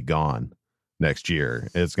is going to be gone next year.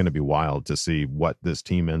 It's going to be wild to see what this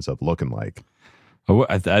team ends up looking like.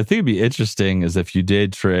 I think it'd be interesting is if you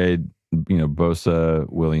did trade, Bosa,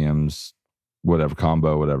 Williams, whatever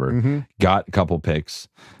combo, whatever, got a couple picks,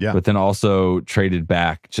 but then also traded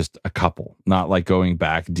back just a couple, not like going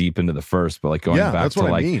back deep into the first, but like going back to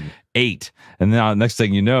like 8. And now next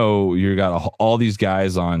thing you know, you got all these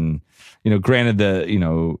guys on, granted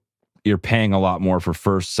you're paying a lot more for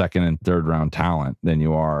first, second, and third round talent than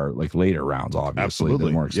you are like later rounds, obviously. Absolutely.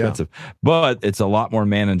 They're more expensive, but it's a lot more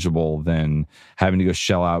manageable than having to go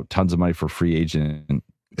shell out tons of money for free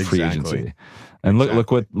agency. And look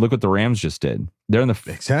what the Rams just did. They're in the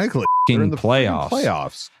they're in the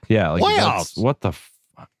playoffs. Yeah, like playoffs.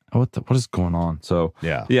 What is going on? So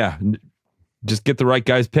yeah. Just get the right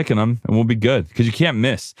guys picking them, and we'll be good. Because you can't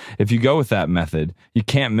miss if you go with that method. You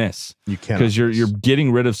can't miss. You can't, because you're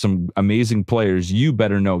getting rid of some amazing players. You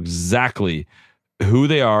better know exactly who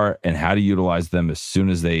they are and how to utilize them as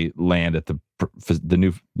soon as they land at the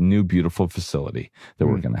new beautiful facility that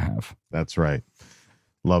we're going to have. That's right.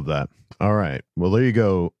 Love that. All right. Well, there you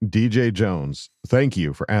go, DJ Jones. Thank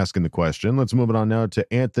you for asking the question. Let's move it on now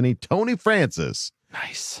to Anthony Tony Francis.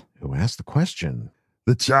 Nice. Who asked the question?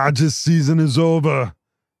 The Chargers season is over.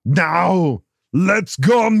 Now, let's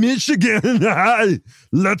go Michigan.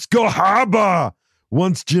 Let's go Harbaugh.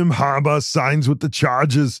 Once Jim Harbaugh signs with the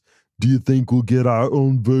Chargers, do you think we'll get our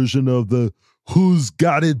own version of the Who's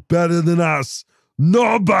Got It Better Than Us?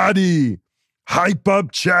 Nobody. Hype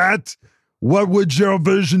up, chat. What would your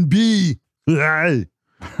version be? Hey.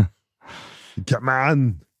 Come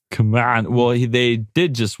on. Well, they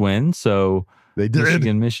did just win, so they did.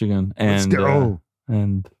 Michigan, and let's go.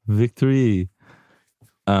 And victory.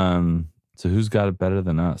 So who's got it better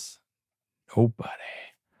than us? Nobody.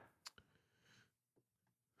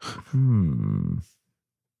 I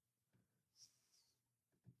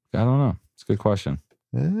don't know. It's a good question.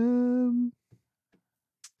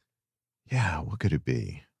 Yeah, what could it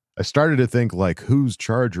be? I started to think like, who's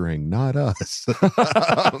charging, not us.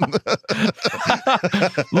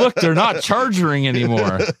 Look, they're not charging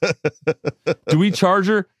anymore. Do we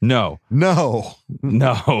charger? No.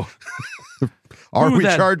 Are we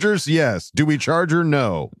chargers? Yes. Do we charger?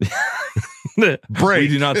 No. Break. We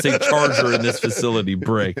do not say charger in this facility.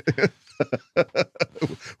 Break.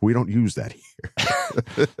 We don't use that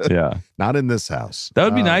here. Yeah. Not in this house. That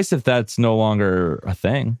would be nice if that's no longer a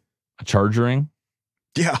thing. A chargering.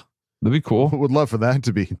 Yeah. That'd be cool. Would love for that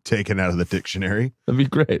to be taken out of the dictionary. That'd be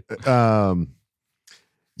great.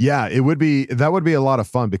 Yeah, that would be a lot of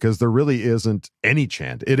fun because there really isn't any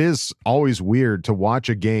chant. It is always weird to watch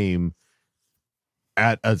a game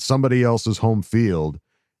at somebody else's home field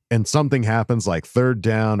and something happens like third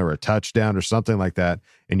down or a touchdown or something like that,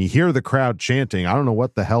 and you hear the crowd chanting. I don't know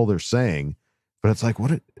what the hell they're saying, but it's like,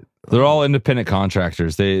 They're all independent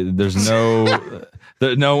contractors. There's no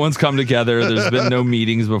no one's come together. There's been no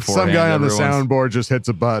meetings before. Some guy on the soundboard just hits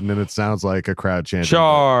a button and it sounds like a crowd chanting.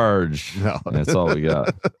 Charge. No. That's all we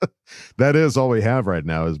got. That is all we have right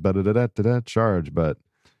now is charge. But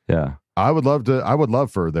yeah, I would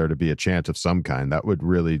love for there to be a chant of some kind. That would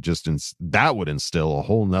really just that would instill a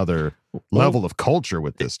whole nother level of culture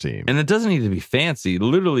with this team. And it doesn't need to be fancy.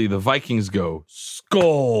 Literally, the Vikings go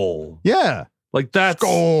skull. Yeah. Like that's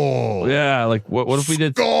skull. Yeah, like what if we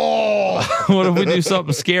did skull? What if we do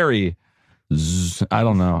something scary? I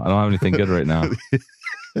don't know. I don't have anything good right now.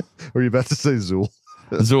 Were you about to say Zool?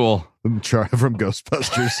 Zool from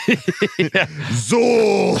Ghostbusters. Yeah.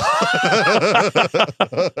 Zool.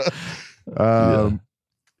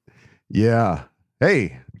 Yeah.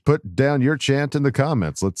 Hey, put down your chant in the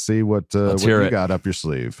comments. Let's see what you got up your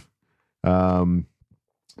sleeve. But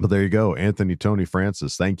there you go, Anthony Tony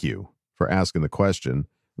Francis. Thank you for asking the question.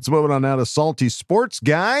 Let's move on now to Salty Sports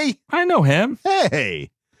Guy. I know him.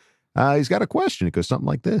 Hey, he's got a question. It goes something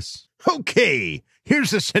like this. Okay,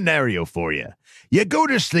 here's a scenario for you. You go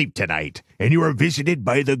to sleep tonight, and you are visited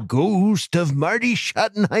by the ghost of Marty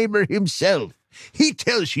Schottenheimer himself. He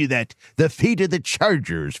tells you that the fate of the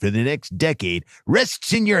Chargers for the next decade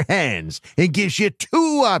rests in your hands and gives you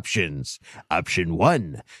two options. Option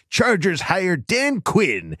 1, Chargers hire Dan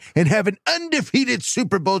Quinn and have an undefeated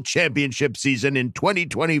Super Bowl championship season in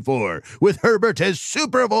 2024 with Herbert as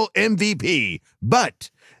Super Bowl MVP. But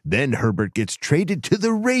then Herbert gets traded to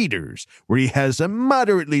the Raiders, where he has a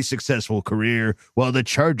moderately successful career, while the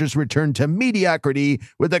Chargers return to mediocrity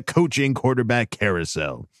with a coaching quarterback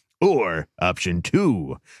carousel. Or option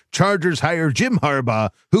 2, Chargers hire Jim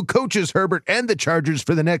Harbaugh, who coaches Herbert and the Chargers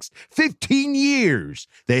for the next 15 years.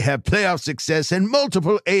 They have playoff success and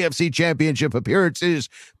multiple AFC championship appearances,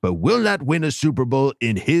 but will not win a Super Bowl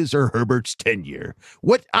in his or Herbert's tenure.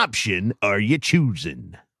 What option are you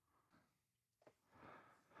choosing?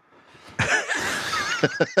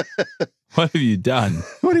 What have you done?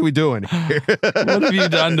 What are we doing here? What have you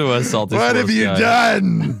done to us, Salty What Sports have you Guy?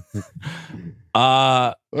 done?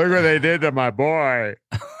 Look what they did to my boy.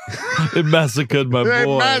 It massacred my They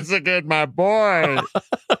boy. massacred my boy.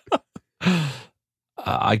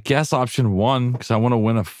 I guess option 1, because I want to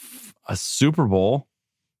win a Super Bowl.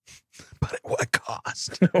 But at what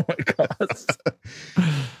cost? Oh my God.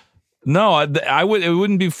 No, I would. It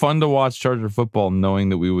wouldn't be fun to watch Charger football knowing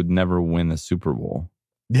that we would never win a Super Bowl.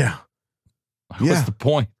 Yeah. What's the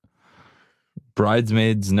point?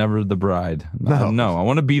 Bridesmaids, never the bride. No, I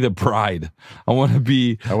want to be the bride. I want to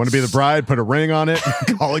be the bride, put a ring on it,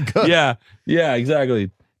 call it good. Yeah, exactly.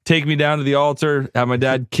 Take me down to the altar, have my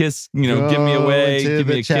dad kiss, give me away, give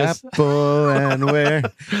me a kiss. And we're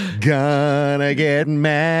gonna get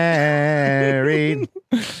married.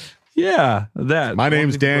 Yeah, that. My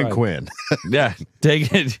name's Dan Quinn. Yeah,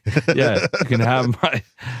 take it. Yeah, you can have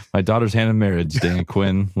my daughter's hand in marriage, Dan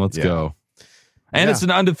Quinn. Let's go. And it's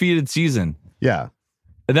an undefeated season. Yeah.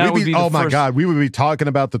 And that would be the my God, we would be talking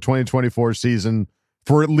about the 2024 season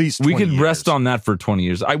for at least 20 We could years. rest on that for 20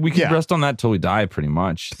 years. We could rest on that till we die, pretty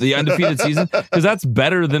much. The undefeated season, because that's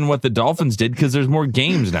better than what the Dolphins did, because there's more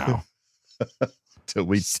games now. Till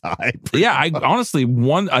we die. Yeah, I honestly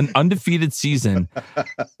an undefeated season.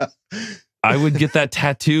 I would get that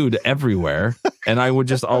tattooed everywhere, and I would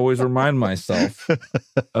just always remind myself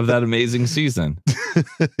of that amazing season.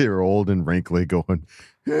 You're old and wrinkly going,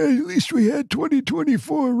 hey, at least we had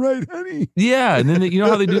 2024, right, honey? Yeah, and then you know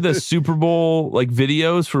how they do the Super Bowl like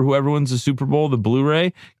videos for whoever wins the Super Bowl, the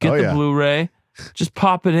Blu-ray? Get the Blu-ray, just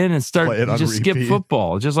pop it in and start, just skip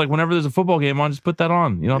football. Just like whenever there's a football game on, just put that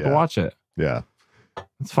on. You don't have to watch it. Yeah.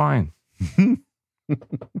 It's fine.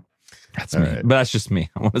 That's me. Right. But that's just me.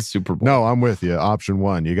 I want a Super Bowl. No, I'm with you. Option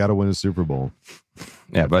 1, you got to win a Super Bowl.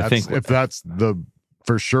 Yeah, but I think if that's the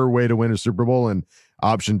for sure way to win a Super Bowl, and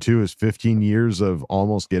option 2 is 15 years of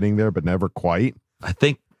almost getting there, but never quite. I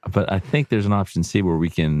think there's an option C where we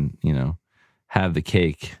can,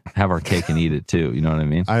 have our cake and eat it too. You know what I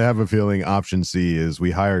mean? I have a feeling option C is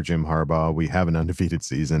we hire Jim Harbaugh, we have an undefeated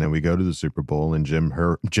season, and we go to the Super Bowl, and Jim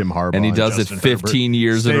Harbaugh and he does it 15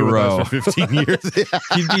 years in a row. For 15 years.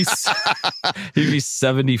 He'd be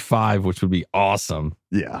 75, which would be awesome.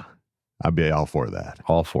 Yeah, I'd be all for that.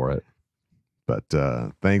 All for it. But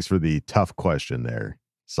thanks for the tough question there,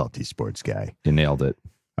 Salty Sports Guy. You nailed it.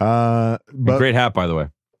 But great hat, by the way.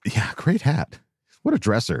 Yeah, great hat. What a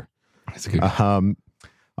dresser. That's a good.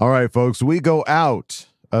 All right, folks, we go out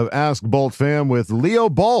of Ask Boltfam with Leo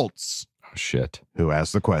Bolts. Oh shit! Who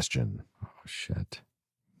asked the question? Oh shit!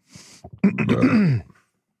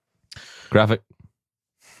 Graphic.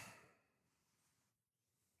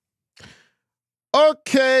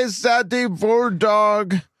 Okay, Zaddy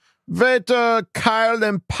Bulldog, Vader, Kyle,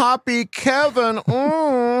 and Poppy Kevin.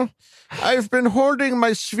 I've been holding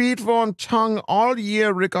my sweet warm tongue all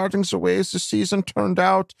year regarding the ways the season turned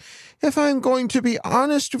out. If I'm going to be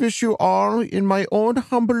honest with you all, in my own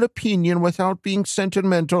humble opinion, without being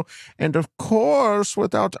sentimental, and of course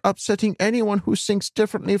without upsetting anyone who thinks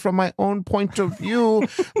differently from my own point of view,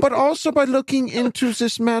 but also by looking into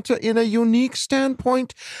this matter in a unique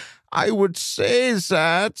standpoint, I would say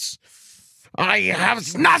that I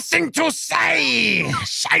have nothing to say.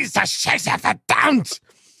 Scheiße, verdammt.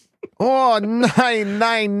 Oh,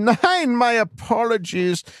 999, my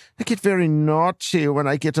apologies. I get very naughty when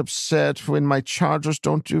I get upset when my Chargers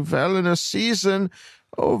don't do well in a season.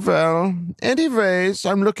 Oh, well. Anyways,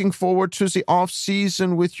 I'm looking forward to the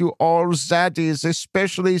off-season with you all zaddies,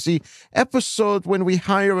 especially the episode when we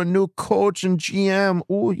hire a new coach and GM.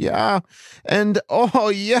 Oh, yeah. And, oh,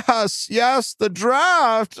 yes, the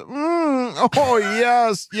draft.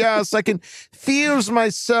 Oh, yes. I can feel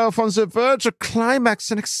myself on the verge of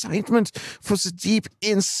climax and excitement for the deep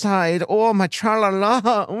inside. Oh, my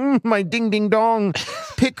tra-la-la. My ding-ding-dong.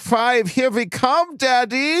 Pick 5. Here we come,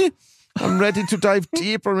 Daddy. I'm ready to dive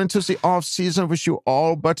deeper into the off-season with you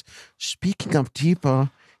all, but speaking of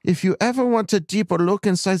deeper, if you ever want a deeper look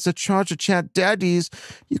inside the Charger Chat Daddies,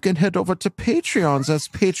 you can head over to Patreon. That's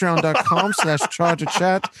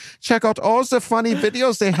patreon.com/ChargerChat. Check out all the funny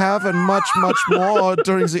videos they have and much, much more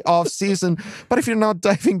during the off-season. But if you're not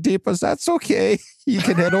diving deeper, that's okay. You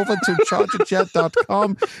can head over to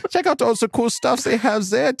chargerchat.com. Check out all the cool stuff they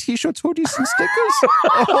have there. T-shirts, hoodies, and stickers.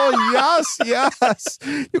 Oh, yes.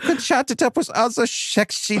 You can chat it up with other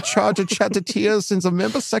sexy Charger Chatteteers in the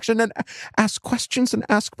members section and ask questions and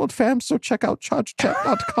Ask Boltfam. So check out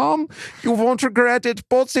chargerchat.com. You won't regret it.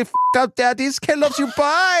 Both say up daddies. Ken loves you.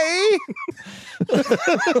 Bye.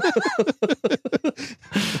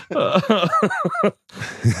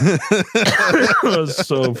 That's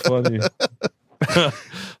so funny.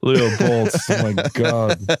 Leo Bolts. Oh my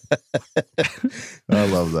God. I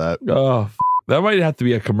love that. Oh, that might have to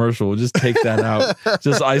be a commercial. We'll just take that out.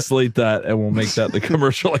 Just isolate that and we'll make that the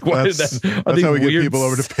commercial. Like, why That's how we get people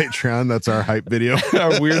over to Patreon. That's our hype video.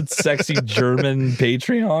 Our weird, sexy German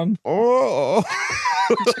Patreon. Oh,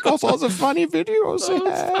 check out all the funny videos they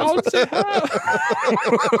have.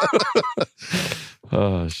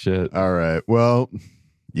 Oh, shit. All right. Well,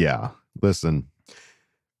 yeah. Listen,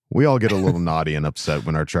 we all get a little naughty and upset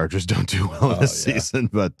when our Chargers don't do well this season,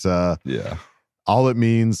 but yeah, all it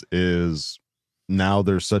means is now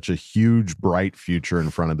there's such a huge, bright future in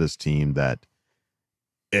front of this team that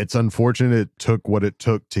it's unfortunate it took what it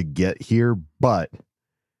took to get here, but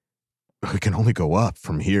we can only go up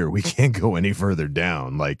from here. We can't go any further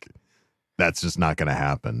down. Like, that's just not going to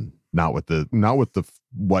happen. Not with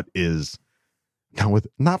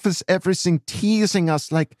everything teasing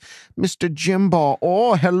us like Mr. Jimbo.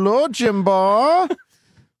 Oh, hello, Jimbo.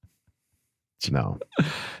 No.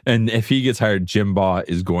 And if he gets hired, Jimbo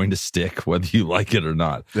is going to stick, whether you like it or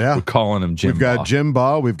not. Yeah. We're calling him Jimbo. We've got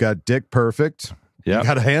Jimbo. We've got Dick Perfect. Yeah. You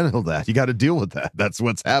got to handle that. You got to deal with that. That's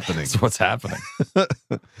what's happening. That's what's happening.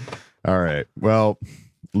 All right. Well,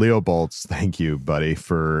 Leo Bolts, thank you, buddy,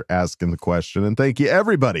 for asking the question. And thank you,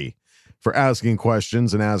 everybody, for asking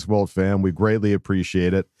questions and Ask Boltfam. We greatly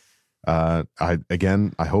appreciate it. I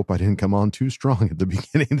hope I didn't come on too strong at the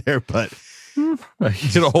beginning there, but I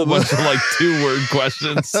get a whole bunch of like 2-word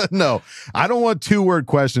questions. No, I don't want 2-word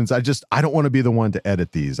questions. I don't want to be the one to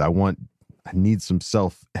edit these. I need some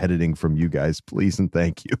self-editing from you guys, please, and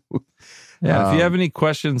thank you. Yeah, if you have any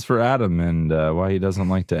questions for Adam and why he doesn't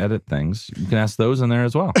like to edit things, you can ask those in there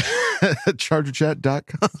as well.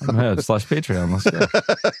 ChargerChat.com. /Patreon. Let's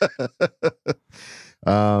go.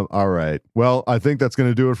 All right. Well, I think that's going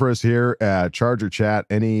to do it for us here at Charger Chat.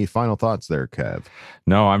 Any final thoughts there, Kev?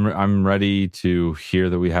 No, I'm ready to hear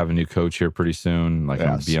that we have a new coach here pretty soon. Like,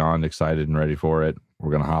 I'm beyond excited and ready for it. We're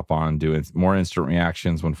going to hop on doing more instant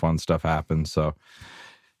reactions when fun stuff happens. So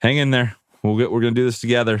hang in there. We're going to do this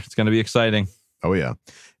together. It's going to be exciting. Oh yeah.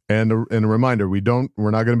 And a reminder, we're not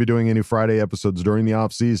going to be doing any Friday episodes during the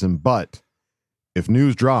off season, but if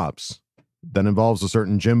news drops that involves a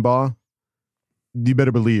certain Jimbo, you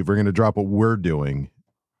better believe we're going to drop what we're doing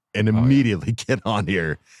and immediately get on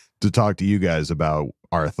here to talk to you guys about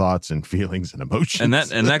our thoughts and feelings and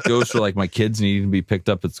emotions. And that goes for like my kids needing to be picked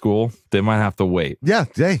up at school. They might have to wait. Yeah.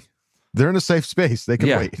 They're in a safe space. They can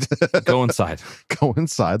wait. Go inside. Go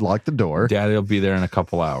inside. Lock the door. Daddy will be there in a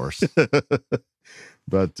couple hours.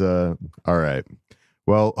 But all right.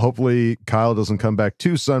 Well, hopefully Kyle doesn't come back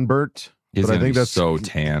too sunburnt He's but I gonna think be that's so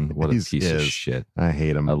tan. What a he's- piece of is. shit. I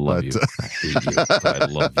hate him. I love but- you. I hate you. But I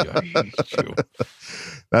love you. I hate you.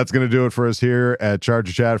 That's going to do it for us here at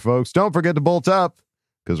Charger Chat, folks. Don't forget to bolt up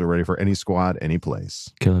because we're ready for any squad, any place.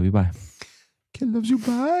 Kid, love you. Bye. Kid loves you.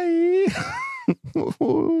 Bye.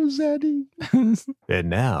 Oh, Zaddy. And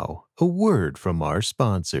now, a word from our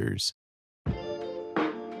sponsors.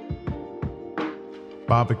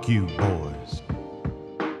 BBQ Boys.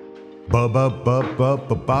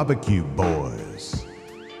 BBQ Boys.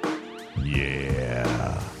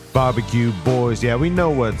 Yeah. Barbecue Boys, yeah, we know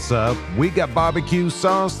what's up. We got barbecue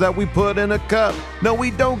sauce that we put in a cup. No,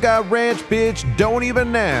 we don't got ranch, bitch, don't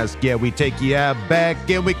even ask. Yeah, we take you out back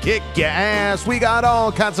and we kick your ass. We got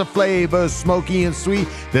all kinds of flavors, smoky and sweet.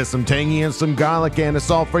 There's some tangy and some garlic and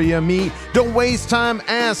it's all for your meat. Don't waste time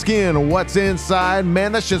asking what's inside.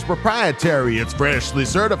 Man, that's just proprietary. It's freshly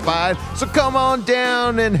certified. So come on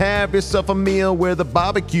down and have yourself a meal. We're the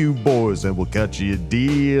Barbecue Boys and we'll cut you a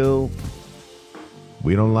deal.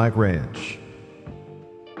 We don't like ranch.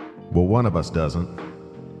 Well, one of us doesn't.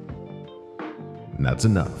 And that's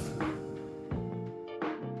enough.